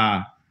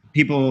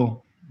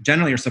people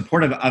generally are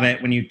supportive of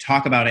it when you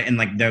talk about it in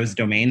like those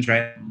domains,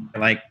 right?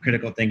 Like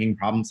critical thinking,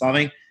 problem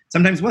solving,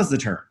 sometimes was the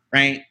term,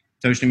 right?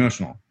 Social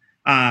emotional.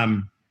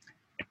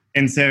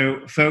 And so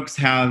folks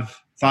have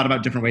thought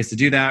about different ways to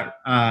do that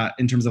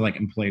in terms of like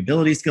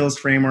employability skills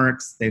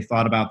frameworks. They've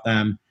thought about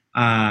them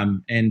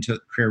into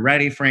career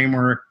ready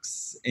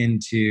frameworks,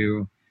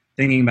 into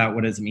thinking about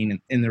what does it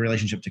mean in the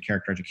relationship to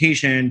character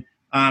education,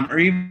 or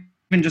even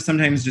just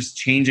sometimes just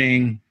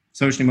changing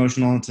social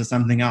emotional to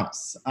something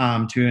else,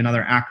 to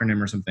another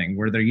acronym or something,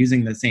 where they're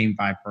using the same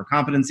 5 core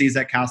competencies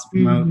that CASEL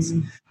promotes,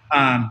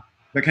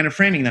 but kind of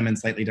framing them in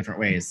slightly different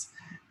ways.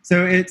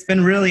 So it's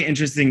been really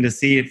interesting to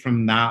see it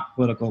from that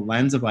political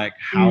lens of like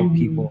how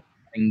people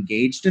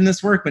engaged in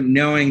this work, but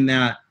knowing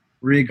that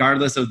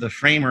regardless of the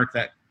framework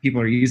that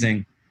people are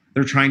using,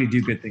 they're trying to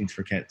do good things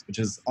for kids, which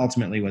is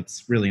ultimately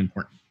what's really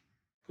important.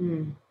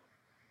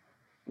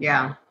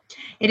 Yeah.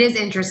 It is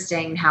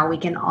interesting how we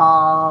can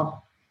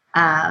all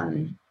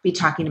be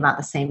talking about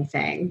the same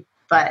thing,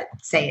 but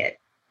say it,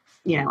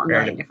 a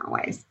million different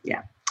ways.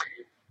 Yeah.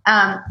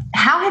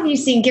 How have you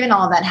seen, given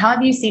all of that, how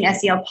have you seen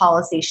SEL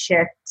policy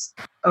shift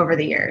over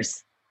the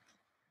years?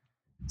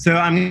 So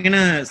I'm going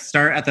to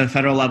start at the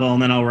federal level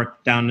and then I'll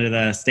work down to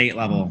the state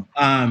level.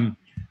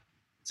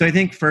 So I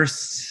think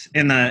first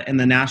in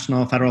the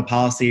national federal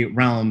policy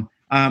realm,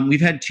 we've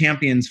had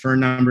champions for a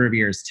number of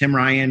years. Tim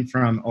Ryan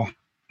from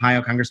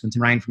Ohio, Congressman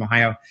Tim Ryan from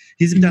Ohio,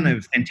 he's done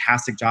a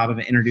fantastic job of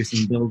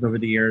introducing bills over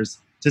the years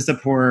to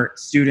support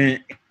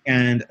student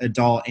and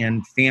adult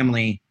and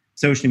family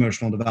social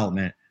emotional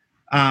development.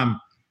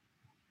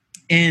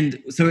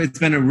 And so it's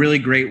been a really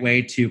great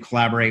way to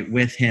collaborate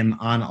with him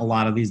on a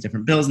lot of these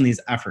different bills and these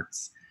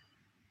efforts.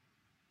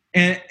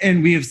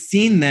 And we have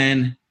seen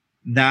then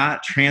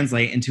that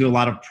translate into a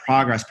lot of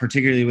progress,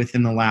 particularly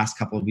within the last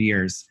couple of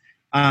years.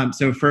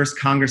 So first,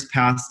 Congress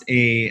passed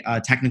a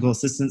technical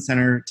assistance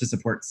center to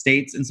support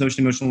states in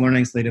social emotional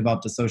learning. So they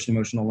developed a social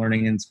emotional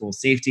learning and school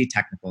safety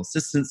technical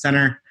assistance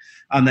center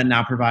that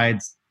now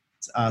provides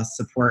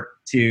support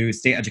to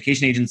state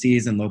education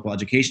agencies and local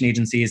education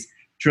agencies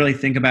to really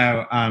think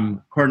about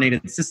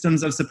coordinated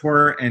systems of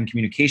support and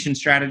communication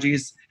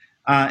strategies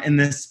in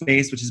this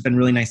space, which has been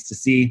really nice to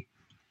see.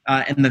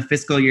 In the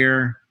fiscal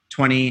year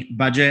 20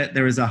 budget,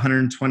 there was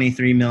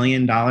 $123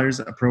 million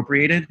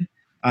appropriated.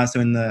 So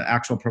in the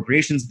actual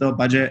appropriations bill,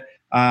 budget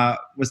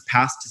was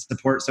passed to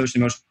support social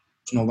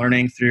emotional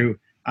learning through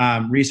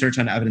research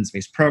on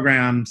evidence-based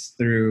programs,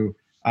 through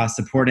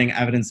supporting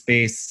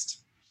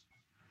evidence-based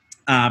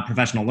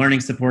professional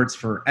learning supports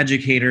for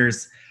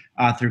educators,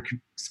 through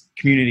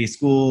community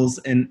schools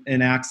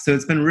and acts. So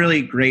it's been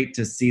really great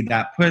to see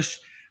that push.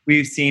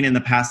 We've seen in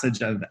the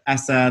passage of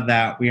ESSA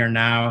that we are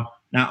now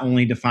not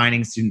only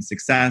defining student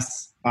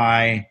success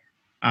by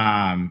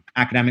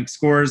academic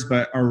scores,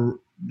 but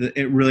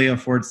it really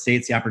affords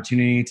states the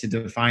opportunity to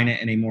define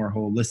it in a more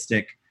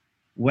holistic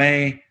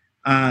way.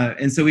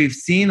 And so we've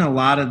seen a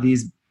lot of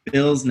these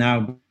bills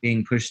now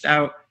being pushed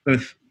out,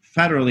 both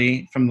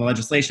federally from the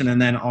legislation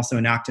and then also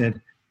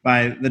enacted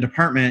by the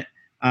department,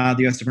 the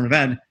U.S. Department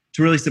of Ed,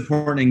 to really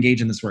support and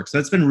engage in this work. So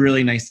it's been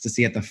really nice to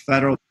see at the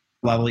federal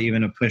level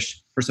even a push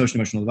for social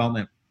emotional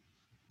development.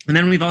 And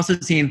then we've also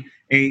seen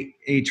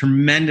a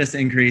tremendous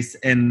increase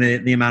in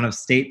the amount of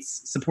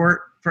states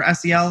support for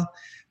SEL.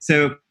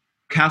 So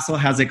CASEL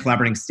has a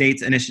Collaborating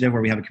States initiative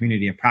where we have a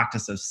community of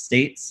practice of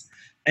states.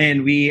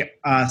 And we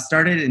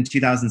started in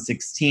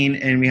 2016,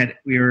 and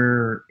we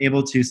were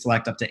able to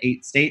select up to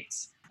 8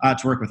 states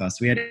to work with us.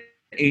 We had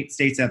 8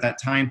 states at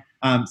that time.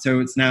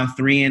 So it's now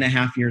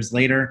 3.5 years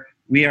later.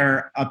 We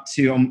are up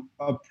to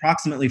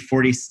approximately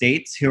 40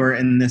 states who are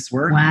in this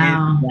work in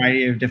a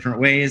variety of different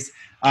ways.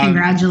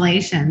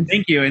 Congratulations.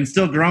 Thank you. And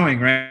still growing,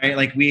 right?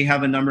 Like we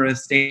have a number of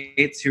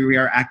states who we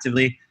are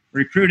actively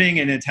recruiting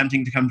and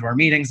attempting to come to our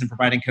meetings and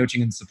providing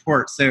coaching and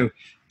support. So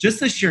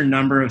just the sheer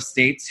number of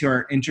states who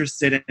are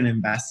interested and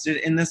invested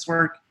in this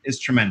work is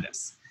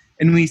tremendous.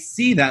 And we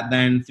see that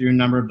then through a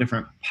number of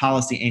different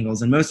policy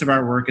angles. And most of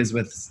our work is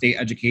with state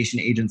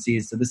education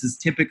agencies. So this is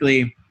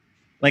typically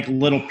like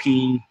little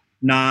p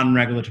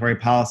non-regulatory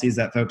policies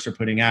that folks are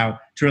putting out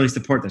to really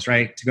support this,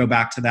 right? To go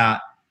back to that,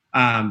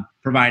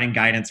 providing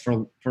guidance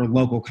for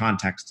local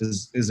context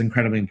is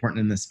incredibly important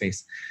in this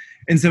space.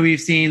 And so we've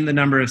seen the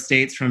number of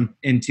states from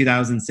in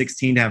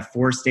 2016 to have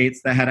 4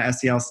 states that had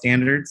SEL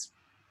standards.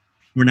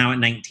 We're now at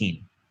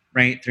 19,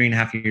 right?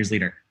 3.5 years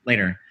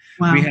later.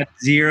 Wow. We had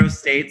 0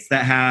 states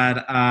that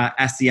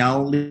had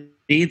SEL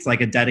leads,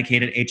 like a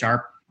dedicated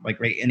HR, like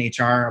right in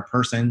HR, a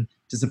person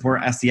to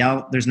support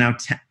SEL. There's now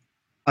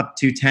up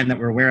to 10 that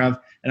we're aware of,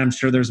 and I'm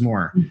sure there's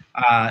more.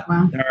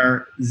 There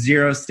are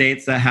 0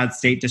 states that had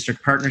state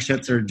district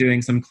partnerships or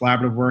doing some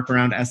collaborative work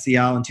around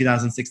SEL in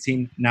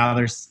 2016. Now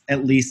there's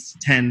at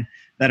least 10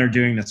 that are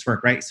doing this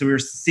work, right? So we're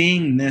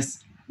seeing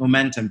this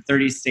momentum.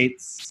 30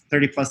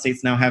 plus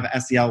states now have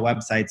SEL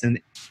websites and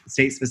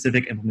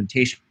state-specific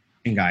implementation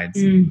guides.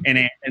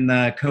 And in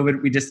the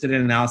COVID, we just did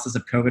an analysis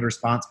of COVID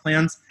response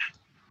plans.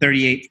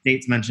 38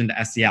 states mentioned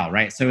SEL,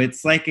 right? So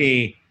it's like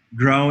a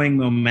growing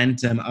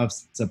momentum of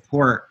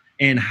support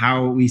in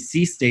how we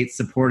see states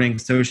supporting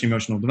social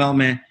emotional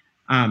development,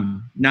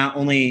 not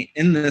only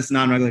in this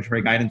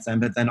non-regulatory guidance then,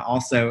 but then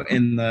also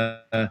in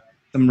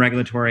some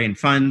regulatory and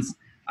funds.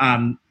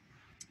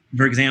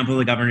 For example,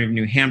 the governor of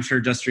New Hampshire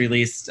just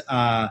released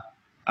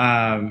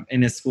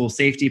in his school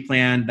safety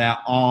plan that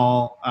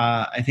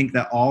I think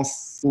that all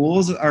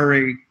schools are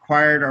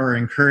required or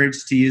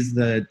encouraged to use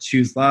the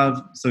Choose Love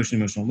social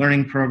emotional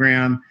learning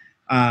program.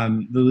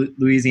 The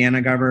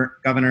Louisiana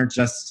governor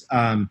just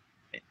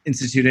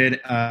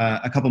instituted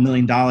a couple $1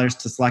 million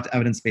to select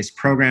evidence-based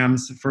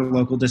programs for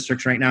local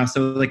districts right now.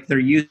 So like they're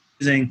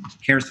using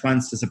CARES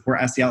funds to support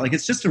SEL. Like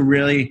it's just a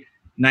really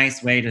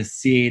nice way to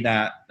see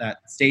that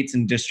states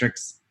and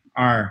districts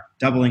are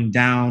doubling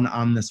down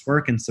on this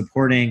work and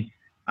supporting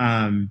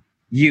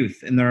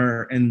youth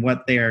and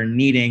what they are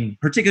needing,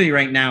 particularly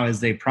right now as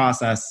they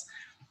process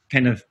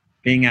kind of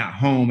being at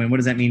home and what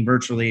does that mean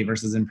virtually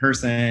versus in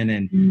person,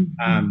 and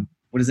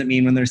what does it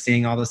mean when they're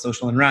seeing all the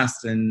social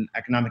unrest and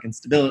economic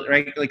instability,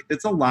 right? Like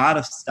it's a lot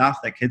of stuff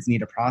that kids need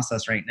to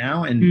process right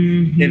now,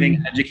 and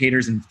giving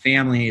educators and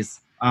families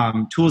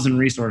tools and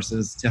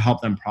resources to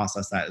help them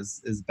process that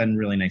has been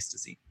really nice to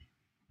see.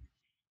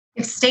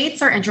 If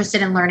states are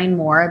interested in learning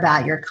more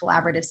about your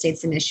Collaborative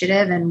States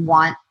Initiative and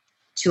want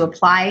to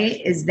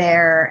apply, is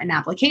there an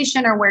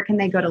application or where can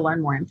they go to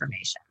learn more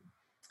information?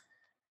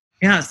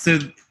 Yeah, so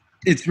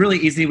it's really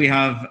easy. We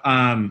have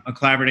a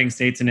Collaborating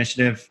States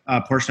Initiative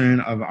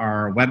portion of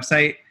our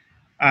website.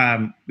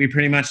 We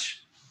pretty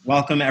much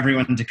welcome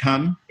everyone to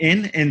come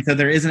in. And so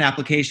there is an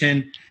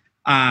application,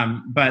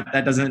 but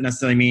that doesn't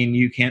necessarily mean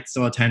you can't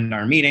still attend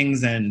our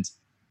meetings and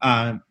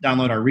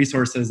download our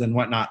resources and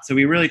whatnot. So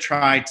we really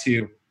try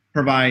to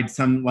provide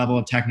some level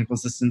of technical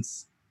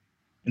assistance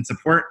and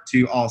support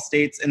to all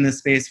states in this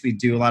space. We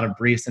do a lot of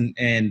briefs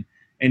and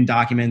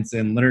documents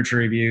and literature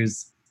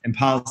reviews and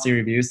policy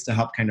reviews to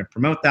help kind of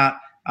promote that.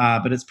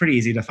 But it's pretty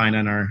easy to find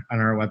on our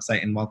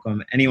website, and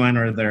welcome anyone,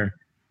 or they're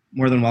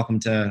more than welcome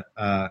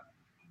to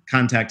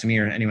contact me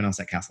or anyone else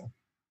at CASEL.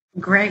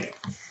 Great.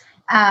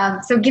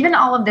 So given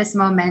all of this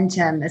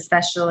momentum,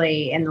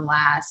 especially in the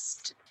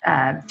last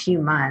few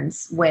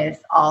months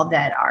with all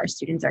that our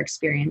students are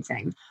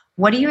experiencing,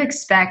 what do you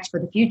expect for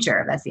the future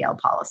of SEL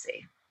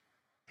policy?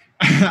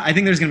 I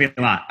think there's going to be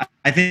a lot.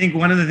 I think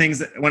one of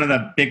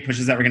the big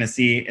pushes that we're going to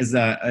see is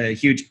a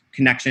huge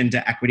connection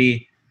to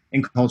equity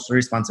and culturally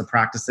responsive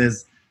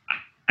practices.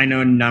 I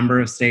know a number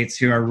of states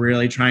who are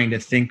really trying to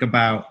think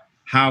about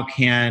how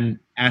can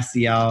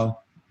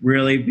SEL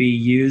really be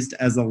used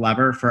as a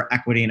lever for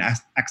equity and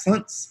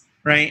excellence,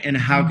 right? And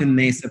how can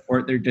they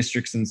support their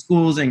districts and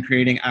schools in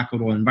creating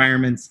equitable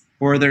environments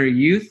for their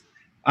youth,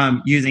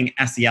 using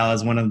SEL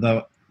as one of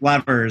the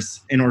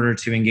levers in order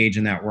to engage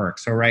in that work.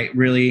 So, right,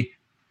 really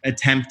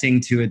attempting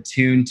to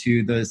attune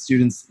to the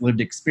students'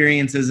 lived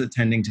experiences,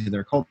 attending to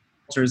their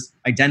cultures,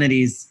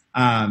 identities,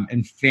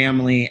 and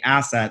family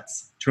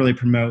assets to really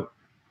promote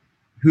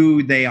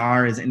who they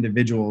are as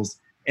individuals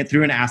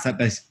through an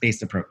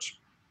asset-based approach.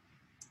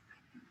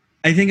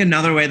 I think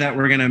another way that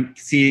we're going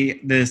to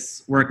see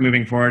this work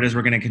moving forward is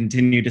we're going to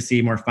continue to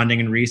see more funding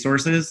and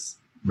resources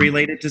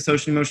related to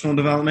social emotional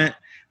development.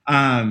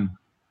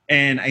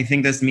 And I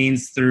think this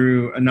means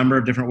through a number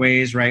of different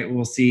ways, right?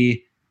 We'll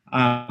see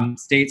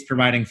states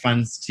providing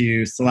funds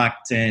to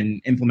select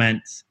and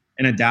implement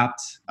and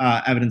adapt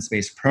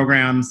evidence-based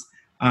programs.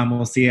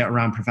 We'll see it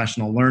around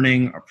professional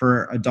learning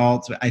for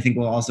adults. I think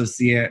we'll also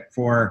see it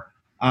for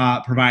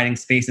providing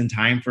space and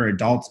time for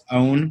adults'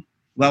 own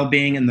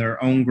well-being and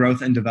their own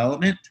growth and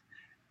development.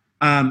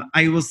 I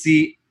think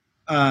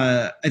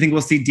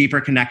we'll see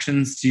deeper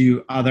connections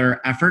to other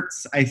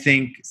efforts. I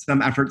think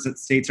some efforts that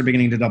states are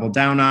beginning to double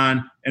down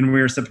on, and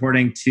we're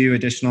supporting 2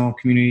 additional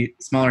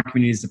smaller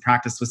communities to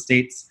practice with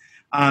states,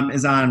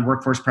 is on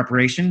workforce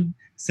preparation.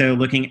 So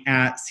looking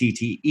at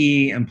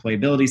CTE,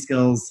 employability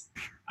skills,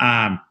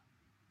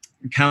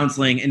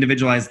 counseling,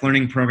 individualized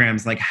learning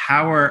programs, like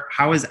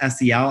how is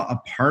SEL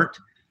a part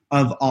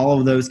of all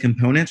of those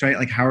components, right?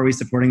 Like how are we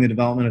supporting the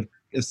development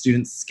of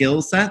students'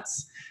 skill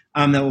sets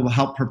that will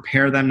help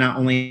prepare them not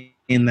only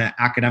in the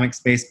academic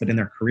space, but in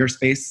their career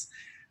space.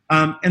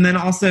 And then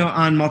also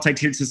on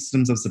multi-tiered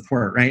systems of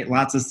support, right?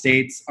 Lots of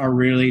states are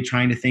really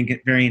trying to think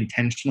very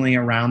intentionally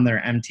around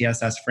their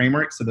MTSS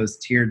framework, so those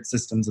tiered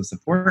systems of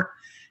support.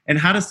 And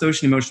how does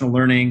social and emotional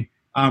learning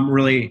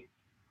really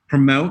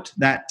promote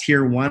that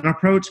tier 1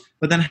 approach,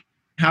 but then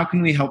how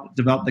can we help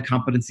develop the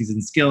competencies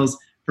and skills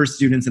for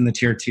students in the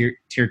tier 2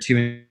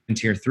 and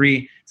tier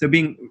 3? So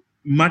being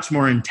much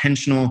more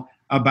intentional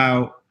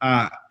about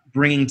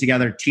bringing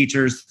together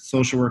teachers,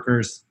 social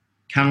workers,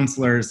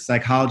 counselors,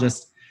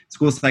 psychologists,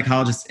 school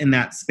psychologists in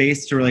that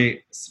space to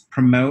really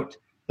promote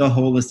the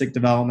holistic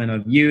development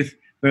of youth,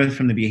 both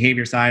from the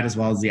behavior side as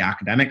well as the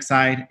academic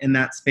side in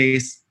that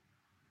space.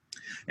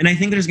 And I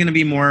think there's going to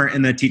be more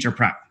in the teacher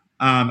prep.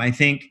 I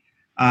think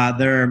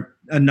there are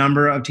a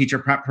number of teacher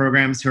prep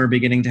programs who are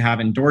beginning to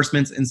have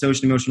endorsements in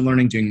social emotional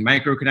learning, doing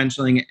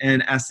micro-credentialing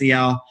in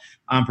SEL.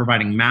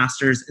 providing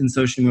masters in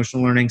social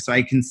emotional learning. So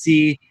I can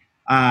see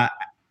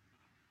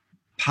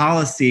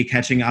policy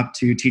catching up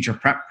to teacher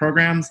prep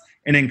programs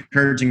and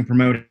encouraging and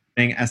promoting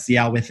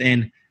SEL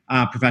within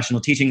professional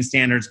teaching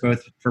standards,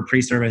 both for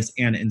pre-service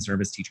and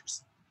in-service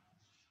teachers.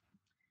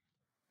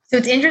 So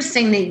it's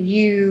interesting that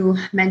you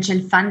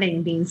mentioned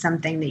funding being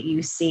something that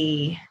you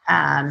see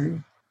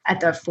at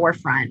the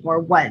forefront, or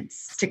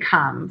what's to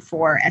come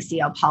for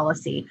SEL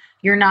policy.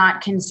 You're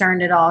not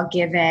concerned at all,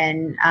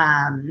 given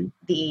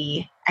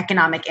the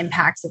economic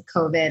impacts of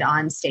COVID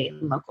on state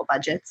and local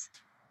budgets?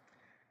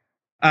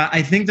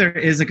 I think there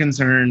is a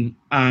concern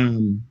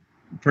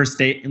for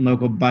state and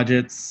local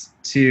budgets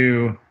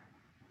to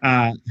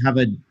have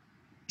a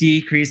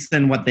decrease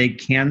in what they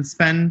can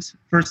spend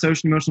for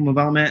social emotional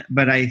development.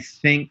 But I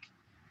think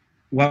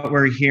what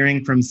we're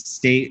hearing from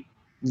state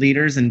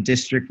leaders and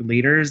district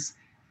leaders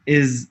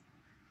is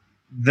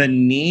the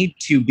need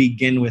to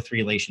begin with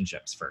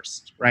relationships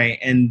first, right?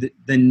 And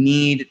the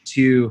need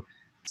to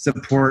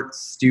support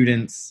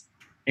students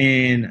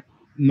in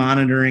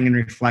monitoring and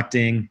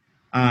reflecting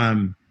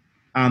on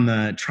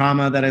the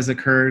trauma that has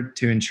occurred,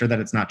 to ensure that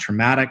it's not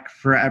traumatic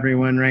for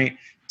everyone, right?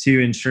 To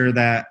ensure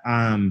that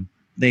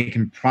they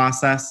can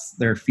process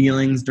their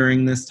feelings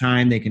during this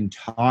time. They can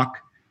talk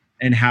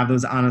and have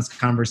those honest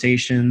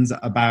conversations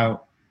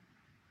about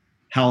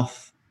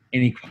health,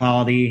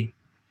 inequality,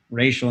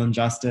 racial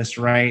injustice,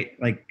 right?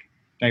 Like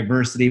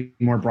diversity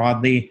more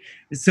broadly.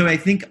 So I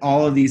think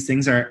all of these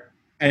things are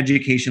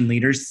education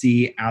leaders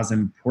see as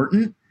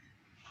important.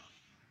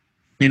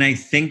 And I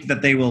think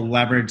that they will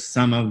leverage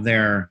some of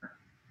their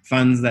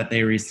funds that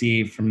they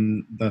receive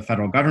from the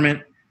federal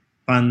government,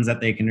 funds that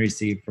they can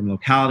receive from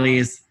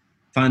localities,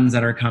 funds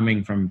that are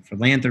coming from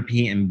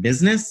philanthropy and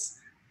business,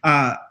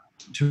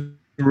 to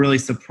really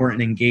support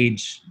and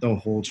engage the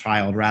whole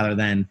child, rather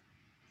than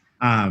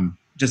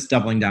just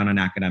doubling down on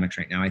academics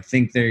right now. I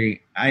think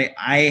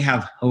I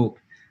have hope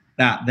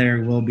that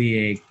there will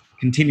be a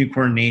continued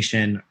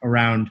coordination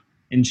around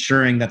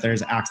ensuring that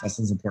there's access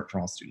and support for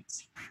all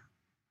students.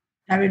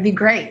 That would be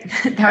great.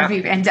 That would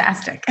be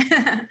fantastic.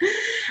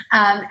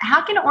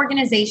 How can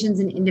organizations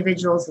and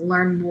individuals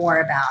learn more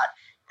about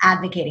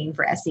advocating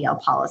for SEL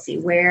policy?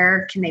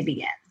 Where can they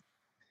begin?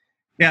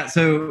 Yeah,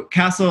 so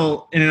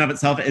CASEL in and of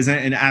itself isn't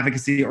an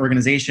advocacy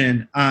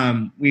organization.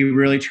 We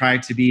really try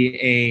to be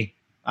a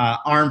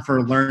arm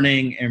for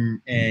learning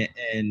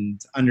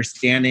and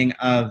understanding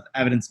of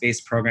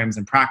evidence-based programs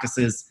and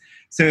practices.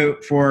 So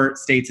for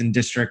states and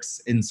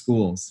districts in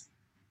schools,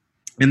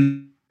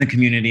 in the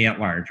community at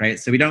large, right?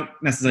 So we don't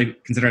necessarily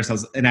consider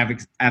ourselves an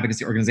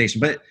advocacy organization,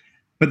 but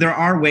there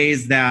are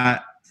ways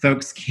that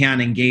folks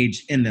can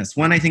engage in this.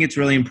 One, I think it's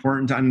really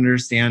important to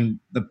understand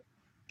the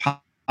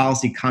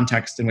policy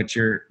context in which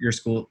your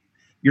school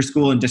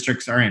and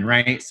districts are in,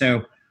 right?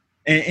 So,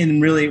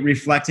 and really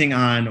reflecting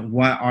on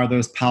what are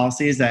those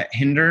policies that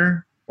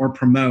hinder or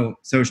promote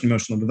social and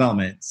emotional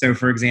development. So,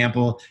 for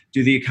example,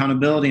 do the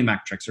accountability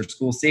metrics or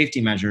school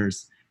safety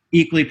measures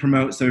equally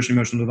promote social and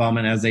emotional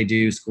development as they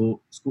do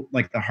school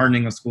like the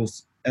hardening of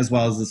schools, as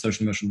well as the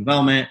social and emotional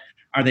development?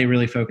 Are they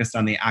really focused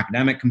on the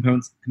academic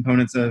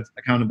components of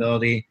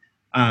accountability?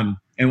 And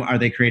are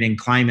they creating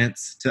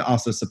climates to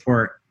also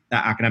support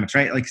that academics,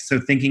 right? Like, so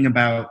thinking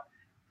about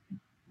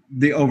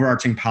the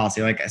overarching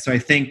policy, so I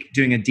think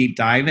doing a deep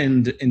dive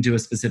into a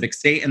specific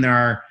state, and there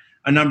are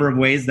a number of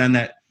ways then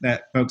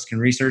that folks can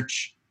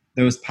research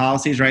those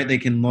policies, right? They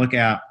can look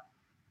at,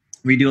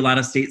 we do a lot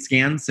of state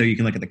scans, so you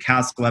can look at the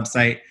CASEL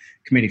website.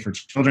 Committee for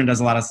Children does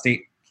a lot of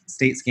state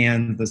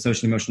scans. The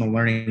Social Emotional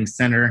Learning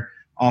Center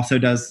also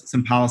does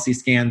some policy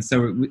scans.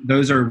 So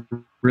those are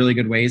really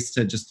good ways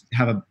to just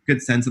have a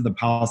good sense of the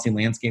policy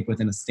landscape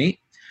within a state.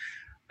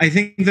 I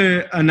think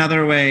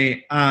another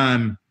way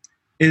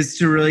is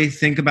to really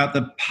think about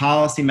the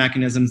policy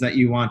mechanisms that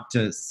you want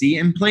to see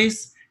in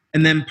place,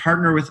 and then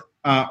partner with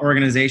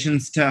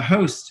organizations to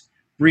host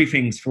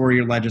briefings for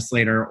your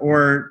legislator,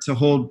 or to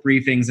hold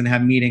briefings and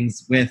have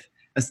meetings with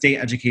a state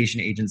education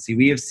agency.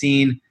 We have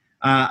seen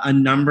a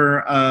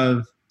number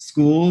of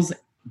schools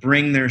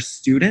bring their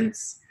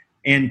students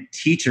and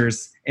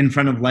teachers in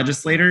front of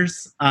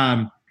legislators,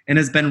 and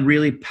has been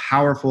really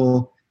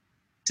powerful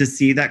to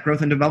see that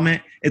growth and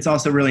development. It's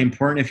also really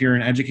important if you're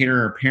an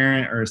educator or a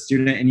parent or a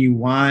student and you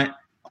want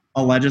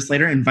a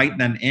legislator, invite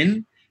them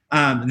in.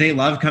 They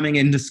love coming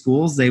into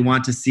schools. They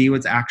want to see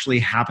what's actually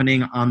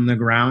happening on the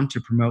ground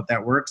to promote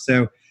that work.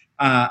 So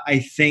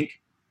I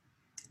think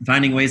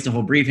finding ways to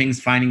hold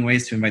briefings, finding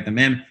ways to invite them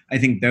in, I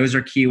think those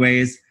are key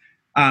ways.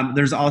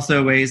 There's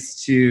also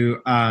ways to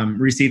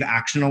receive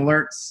action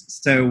alerts.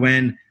 So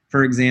when,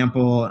 for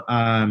example,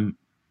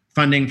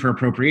 funding for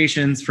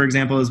appropriations, for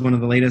example, is one of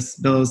the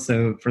latest bills.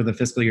 So for the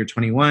fiscal year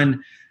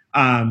 21,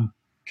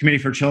 Committee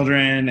for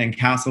Children and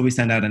CASEL, we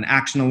send out an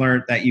action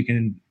alert that you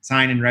can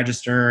sign and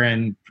register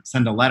and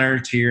send a letter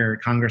to your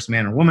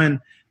congressman or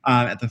woman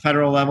at the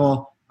federal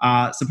level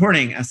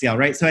supporting SEL,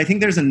 right? So I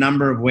think there's a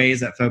number of ways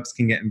that folks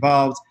can get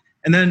involved.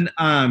 And then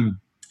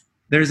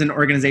there's an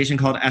organization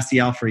called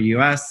SEL for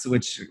US,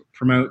 which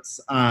promotes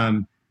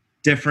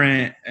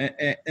different,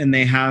 and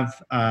they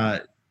have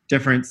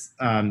different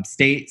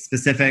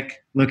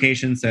state-specific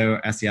locations. So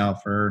SEL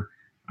for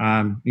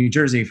New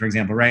Jersey, for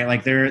example, right?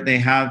 Like they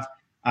have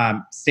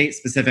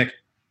state-specific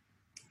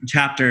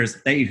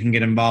chapters that you can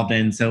get involved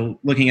in. So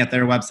looking at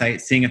their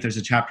website, seeing if there's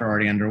a chapter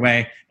already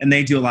underway, and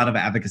they do a lot of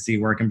advocacy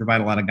work and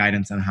provide a lot of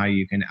guidance on how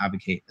you can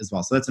advocate as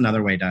well. So that's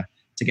another way to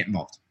get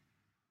involved.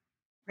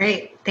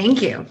 Great,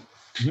 thank you.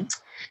 Mm-hmm.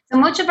 So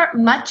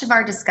much of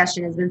our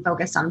discussion has been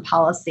focused on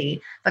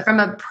policy, but from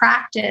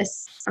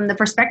the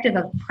perspective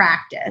of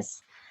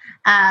practice,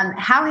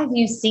 how have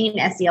you seen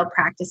SEL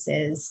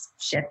practices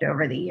shift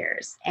over the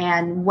years,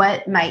 and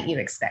what might you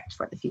expect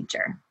for the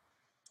future?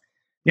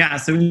 Yeah,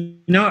 so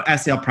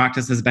SEL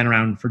practice has been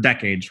around for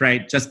decades,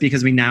 right? Just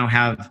because we now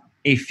have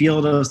a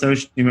field of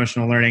social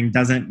emotional learning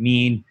doesn't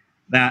mean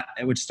that,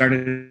 which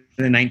started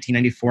in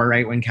 1994,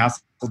 right, when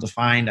CASEL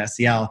defined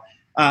SEL,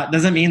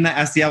 doesn't mean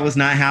that SEL was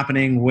not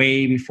happening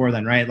way before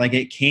then, right? Like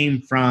it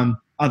came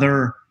from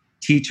other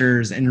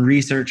teachers and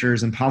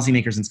researchers and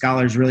policymakers and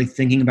scholars really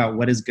thinking about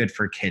what is good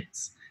for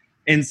kids.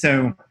 And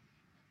so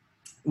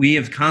we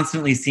have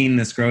constantly seen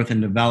this growth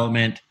and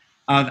development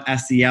of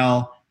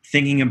SEL,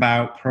 thinking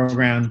about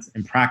programs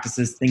and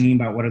practices, thinking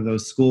about what are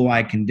those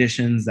school-wide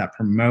conditions that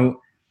promote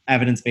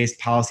evidence-based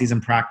policies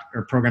and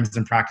programs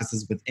and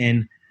practices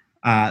within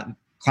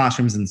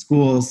classrooms and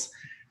schools.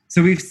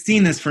 So we've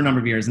seen this for a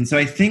number of years. And so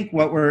I think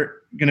what we're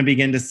going to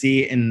begin to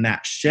see in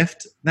that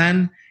shift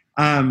then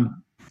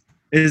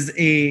is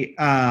a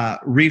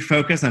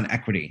refocus on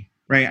equity,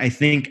 right? I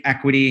think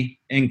equity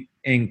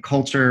in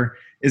culture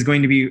is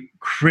going to be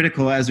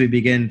critical as we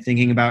begin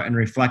thinking about and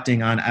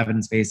reflecting on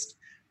evidence-based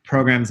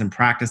programs and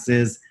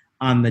practices,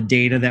 on the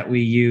data that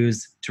we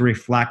use to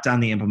reflect on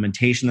the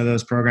implementation of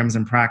those programs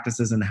and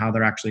practices and how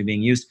they're actually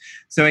being used.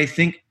 So I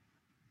think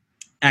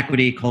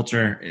equity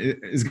culture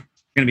is going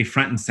to be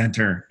front and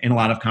center in a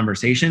lot of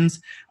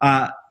conversations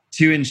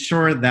to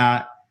ensure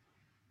that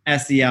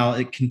SEL,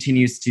 it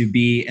continues to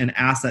be an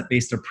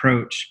asset-based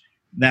approach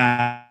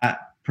that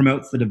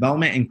promotes the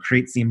development and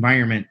creates the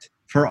environment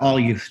for all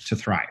youth to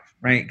thrive,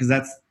 right? Because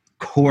that's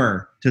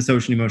core to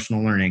social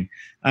emotional learning.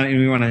 And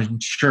we want to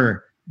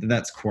ensure that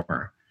that's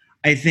core.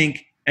 I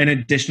think an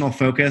additional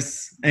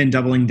focus and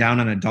doubling down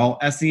on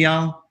adult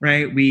SEL,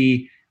 right?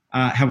 We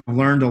have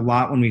learned a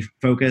lot when we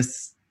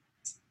focus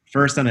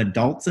first on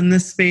adults in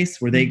this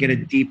space where they get a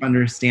deep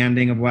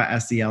understanding of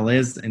what SEL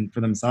is and for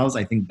themselves.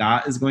 I think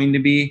that is going to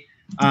be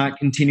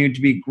continue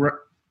to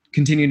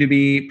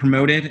be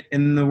promoted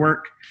in the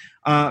work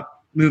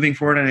moving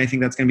forward. And I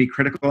think that's going to be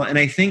critical. And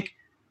I think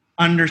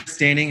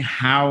understanding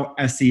how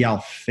SEL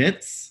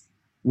fits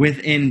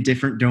within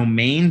different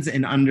domains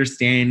and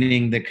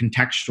understanding the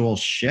contextual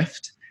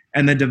shift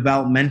and the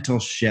developmental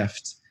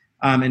shift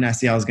in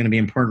SEL is going to be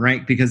important,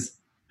 right? Because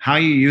how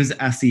you use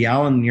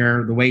SEL and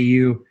the way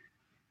you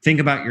think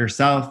about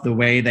yourself, the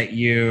way that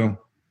you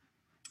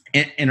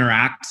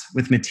interact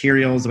with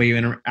materials, the way you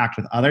interact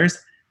with others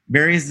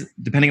varies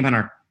depending upon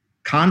our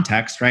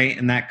context, right?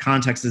 And that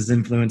context is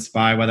influenced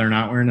by whether or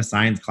not we're in a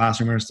science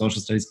classroom or a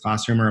social studies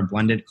classroom or a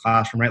blended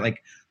classroom, right?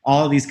 Like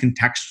all of these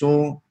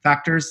contextual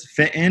factors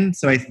fit in.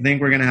 So I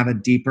think we're going to have a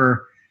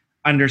deeper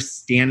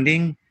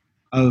understanding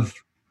of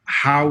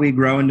how we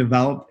grow and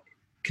develop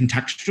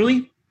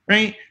contextually,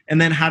 right?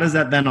 And then how does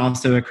that then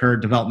also occur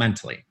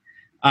developmentally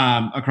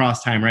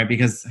across time, right?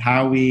 Because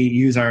how we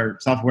use our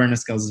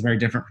self-awareness skills is very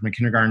different from a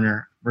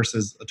kindergartner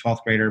versus a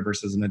 12th grader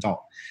versus an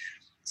adult.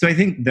 So I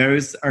think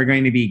those are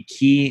going to be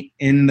key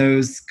in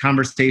those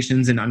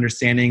conversations and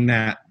understanding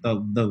that the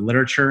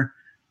literature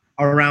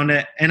around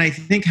it. And I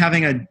think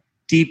having a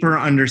deeper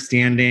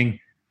understanding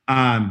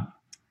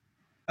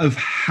of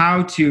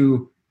how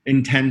to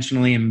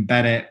intentionally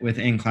embed it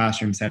within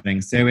classroom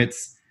settings. So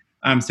it's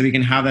so we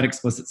can have that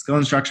explicit skill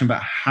instruction,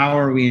 but how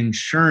are we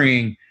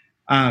ensuring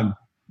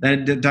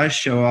that it does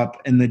show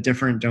up in the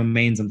different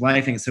domains of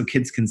life, and so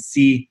kids can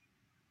see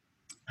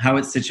how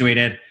it's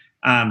situated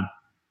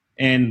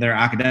in their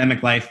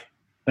academic life,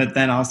 but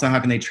then also how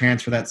can they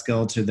transfer that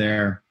skill to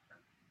their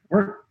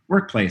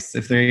workplace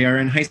if they are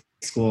in high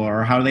school,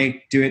 or how do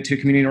they do it to a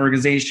community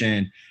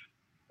organization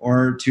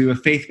or to a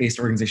faith-based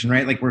organization,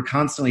 right? Like we're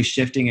constantly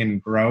shifting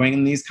and growing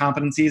in these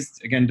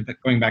competencies, again,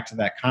 going back to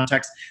that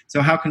context.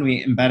 So how can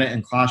we embed it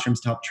in classrooms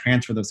to help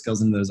transfer those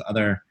skills into those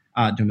other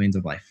domains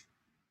of life?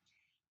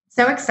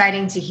 So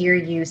exciting to hear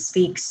you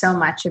speak so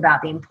much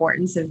about the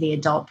importance of the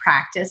adult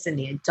practice and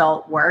the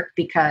adult work,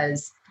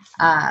 because,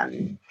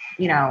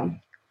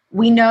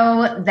 we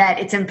know that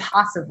it's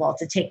impossible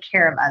to take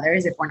care of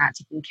others if we're not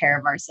taking care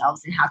of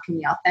ourselves. And how can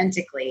we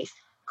authentically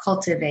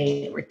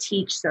cultivate or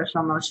teach social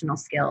emotional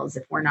skills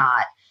if we're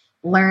not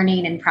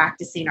learning and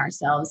practicing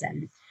ourselves?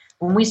 And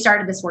when we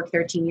started this work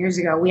 13 years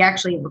ago, we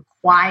actually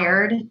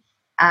required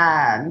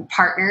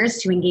partners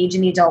to engage in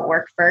the adult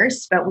work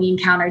first, but we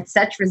encountered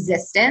such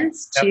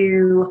resistance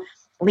to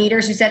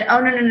leaders who said,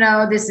 oh,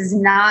 no, this is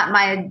not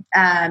my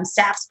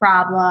staff's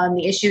problem.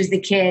 The issue is the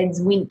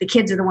kids. The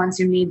kids are the ones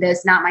who need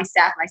this, not my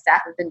staff. My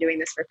staff have been doing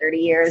this for 30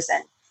 years.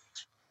 And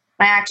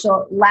My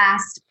actual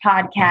last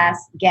podcast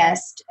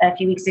guest a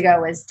few weeks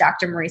ago was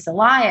Dr. Maurice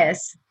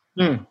Elias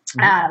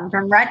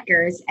from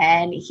Rutgers,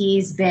 and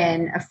he's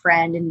been a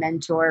friend and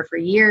mentor for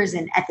years.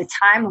 And at the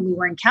time when we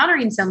were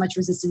encountering so much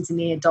resistance in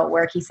the adult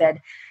work, he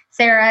said,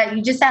 Sarah,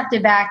 you just have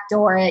to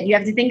backdoor it. You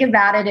have to think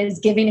about it as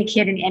giving a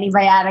kid an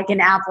antibiotic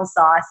and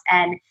applesauce.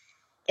 And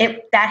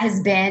that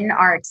has been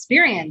our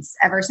experience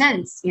ever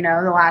since, the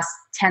last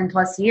 10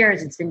 plus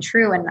years. It's been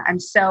true. And I'm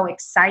so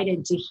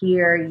excited to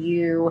hear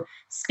you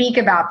speak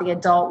about the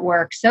adult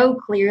work so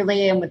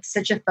clearly and with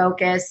such a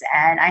focus.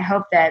 And I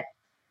hope that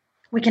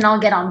we can all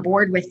get on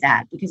board with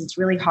that, because it's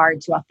really hard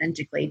to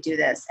authentically do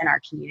this in our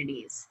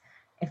communities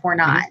if we're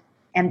not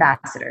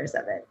ambassadors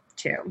of it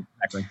too.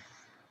 Exactly.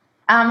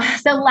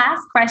 So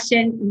last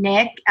question,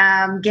 Nick,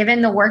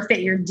 given the work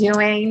that you're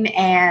doing,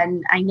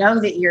 and I know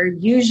that you're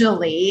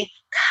usually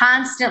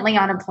constantly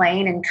on a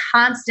plane and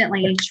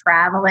constantly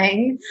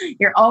traveling,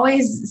 you're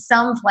always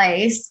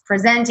someplace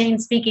presenting,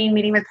 speaking,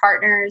 meeting with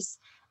partners.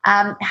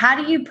 How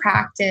do you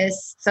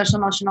practice social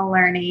emotional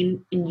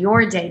learning in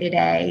your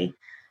day-to-day?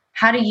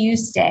 How do you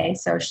stay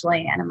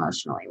socially and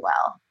emotionally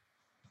well?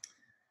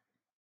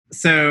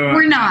 So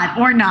We're not.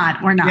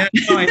 Yeah,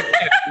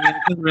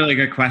 that's a really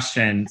good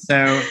question.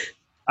 So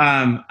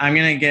I'm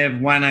going to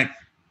give one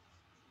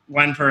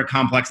for a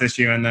complex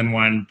issue and then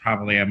one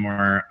probably a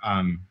more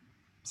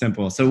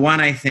simple. So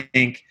one, I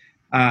think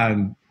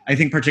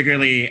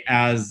particularly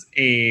as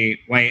a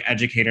white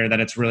educator, that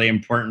it's really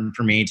important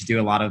for me to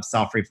do a lot of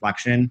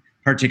self-reflection,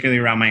 particularly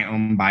around my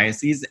own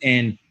biases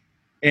and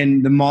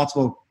in the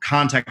multiple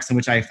contexts in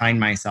which I find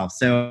myself.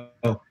 So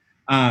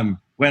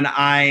when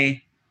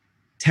I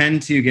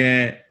tend to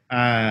get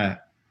when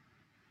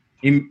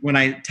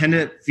I tend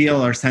to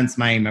feel or sense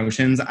my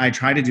emotions, I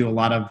try to do a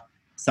lot of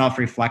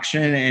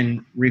self-reflection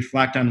and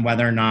reflect on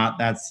whether or not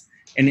that's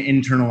an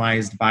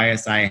internalized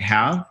bias I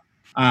have,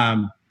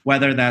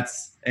 whether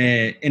that's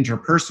an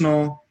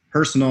interpersonal,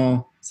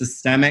 personal,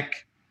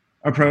 systemic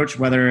approach,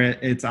 whether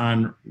it's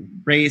on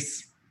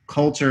race,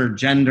 culture,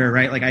 gender,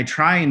 right? Like I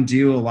try and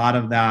do a lot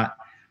of that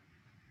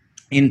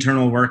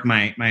internal work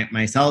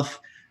myself.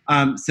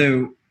 And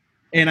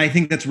I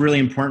think that's really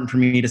important for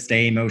me to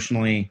stay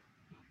emotionally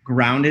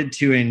grounded,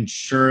 to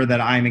ensure that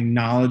I'm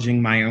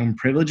acknowledging my own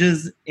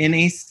privileges in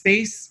a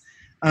space,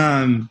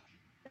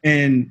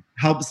 and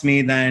helps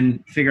me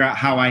then figure out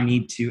how I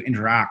need to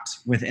interact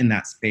within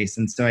that space.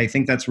 And so I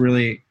think that's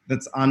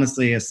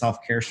honestly a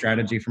self-care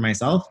strategy for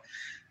myself.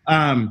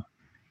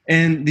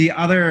 And the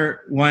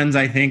other ones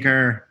I think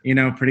are,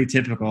 pretty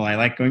typical. I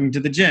like going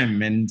to the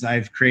gym, and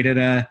I've created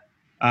I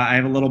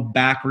have a little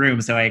back room.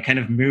 So I kind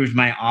of moved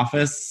my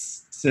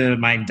office to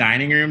my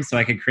dining room so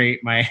I could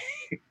create my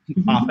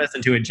office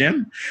into a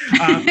gym.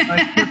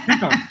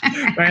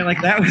 Right?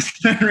 Like that was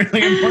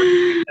really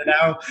important. And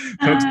now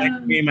folks like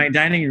to be in my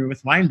dining room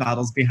with wine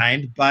bottles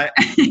behind, but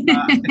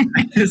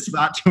it's a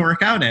spot to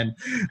work out in.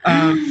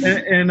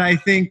 And I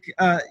think,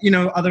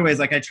 other ways,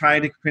 like I try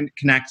to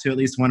connect to at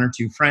least one or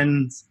two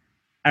friends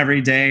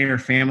every day or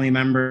family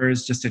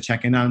members just to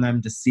check in on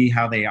them, to see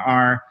how they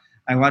are.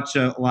 I watch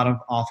a lot of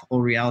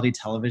awful reality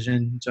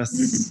television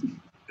just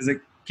because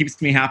it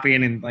keeps me happy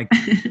and like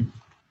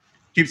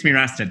keeps me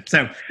rested.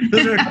 So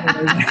those are a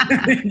couple of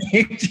ways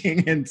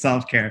engaging in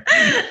self-care.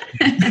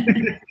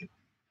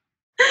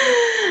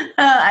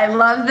 I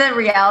love the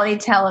reality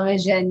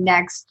television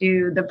next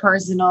to the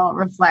personal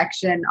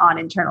reflection on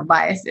internal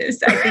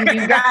biases. I think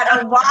you've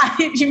got a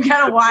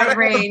wide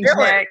range,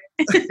 Nick.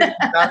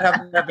 Not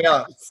having that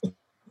balance.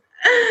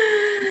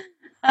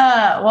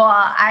 Well,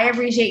 I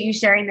appreciate you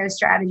sharing those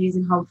strategies,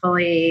 and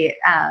hopefully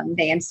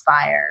they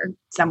inspire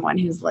someone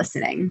who's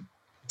listening.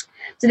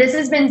 So this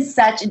has been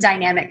such a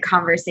dynamic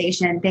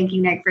conversation. Thank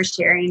you, Nick, for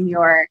sharing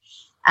your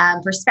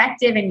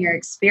perspective and your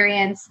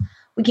experience.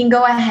 We can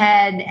go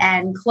ahead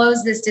and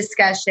close this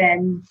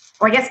discussion.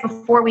 Or I guess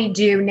before we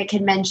do, Nick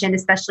had mentioned,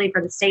 especially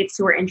for the states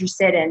who are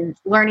interested in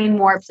learning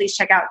more, please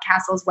check out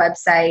CASEL's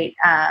website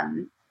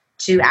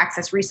to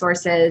access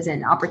resources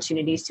and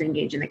opportunities to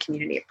engage in the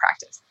community of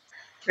practice.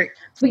 Great.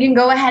 So we can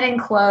go ahead and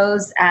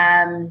close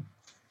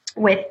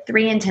with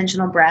 3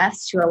 intentional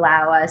breaths to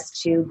allow us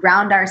to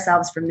ground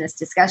ourselves from this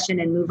discussion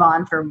and move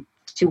on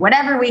to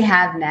whatever we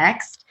have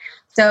next.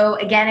 So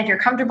again, if you're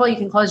comfortable, you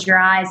can close your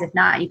eyes. If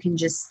not, you can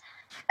just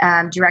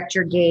direct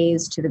your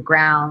gaze to the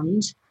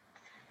ground.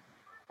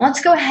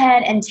 Let's go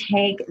ahead and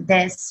take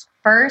this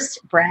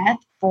first breath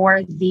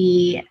for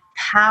the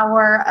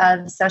power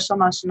of social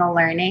emotional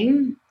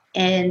learning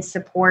in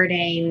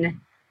supporting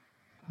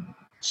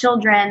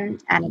children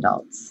and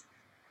adults.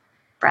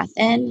 Breath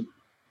in.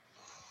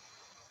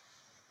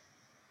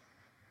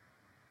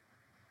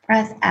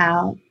 Breath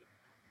out.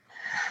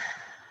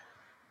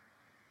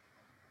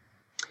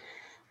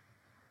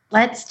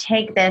 Let's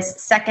take this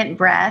second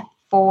breath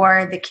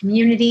for the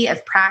community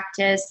of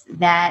practice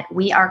that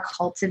we are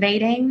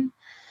cultivating.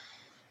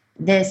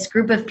 This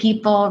group of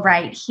people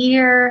right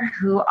here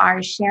who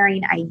are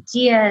sharing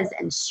ideas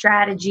and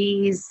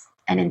strategies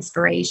and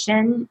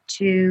inspiration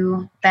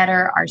to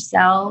better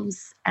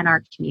ourselves and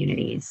our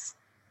communities.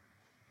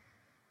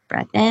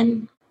 Breath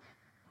in.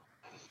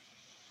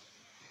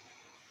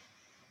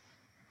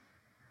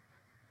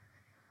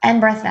 And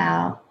breath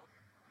out.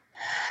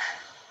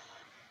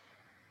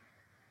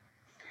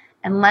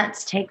 And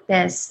let's take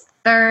this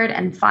third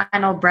and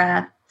final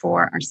breath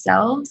for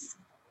ourselves.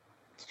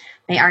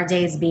 May our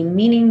days be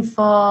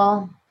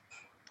meaningful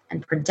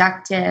and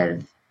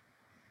productive,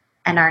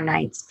 and our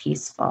nights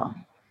peaceful.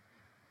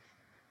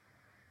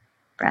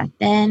 Breath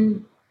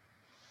in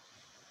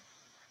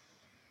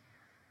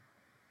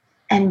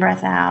and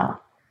breath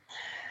out.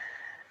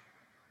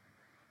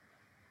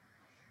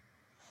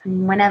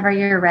 And whenever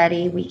you're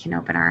ready, we can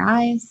open our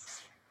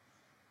eyes.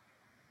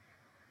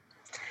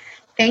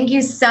 Thank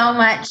you so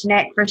much,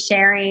 Nick, for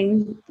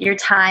sharing your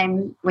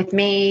time with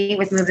me,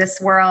 with Move This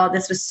World.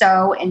 This was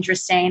so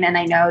interesting, and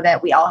I know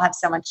that we all have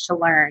so much to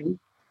learn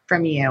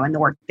from you and the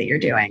work that you're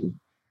doing.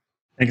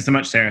 Thank you so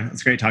much, Sarah.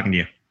 It's great talking to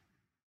you.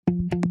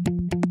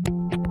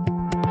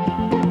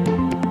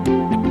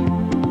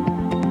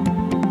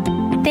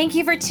 Thank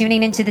you for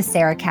tuning into the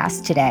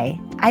Sarahcast today.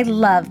 I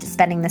loved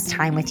spending this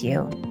time with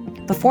you.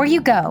 Before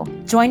you go,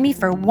 join me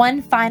for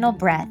one final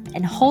breath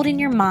and hold in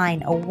your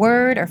mind a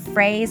word or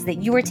phrase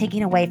that you are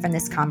taking away from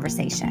this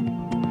conversation.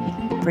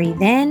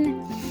 Breathe in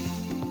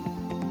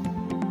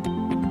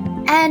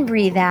and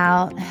breathe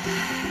out.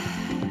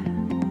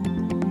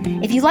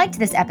 If you liked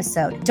this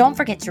episode, don't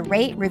forget to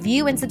rate,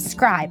 review, and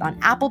subscribe on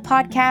Apple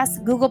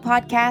Podcasts, Google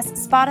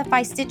Podcasts,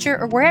 Spotify, Stitcher,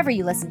 or wherever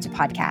you listen to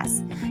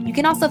podcasts. You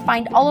can also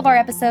find all of our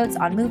episodes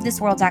on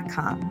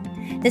movethisworld.com.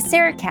 The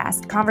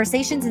Sarahcast,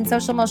 Conversations in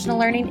Social Emotional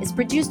Learning, is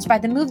produced by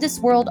the Move This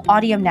World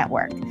Audio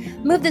Network.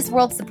 Move This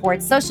World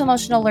supports social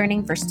emotional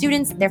learning for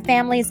students, their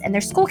families, and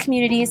their school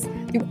communities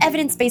through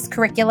evidence-based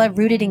curricula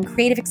rooted in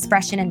creative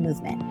expression and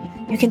movement.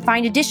 You can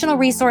find additional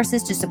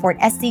resources to support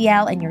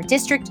SEL in your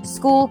district,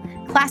 school,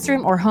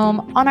 classroom, or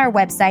home on our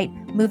website,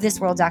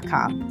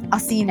 movethisworld.com. I'll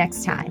see you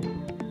next time.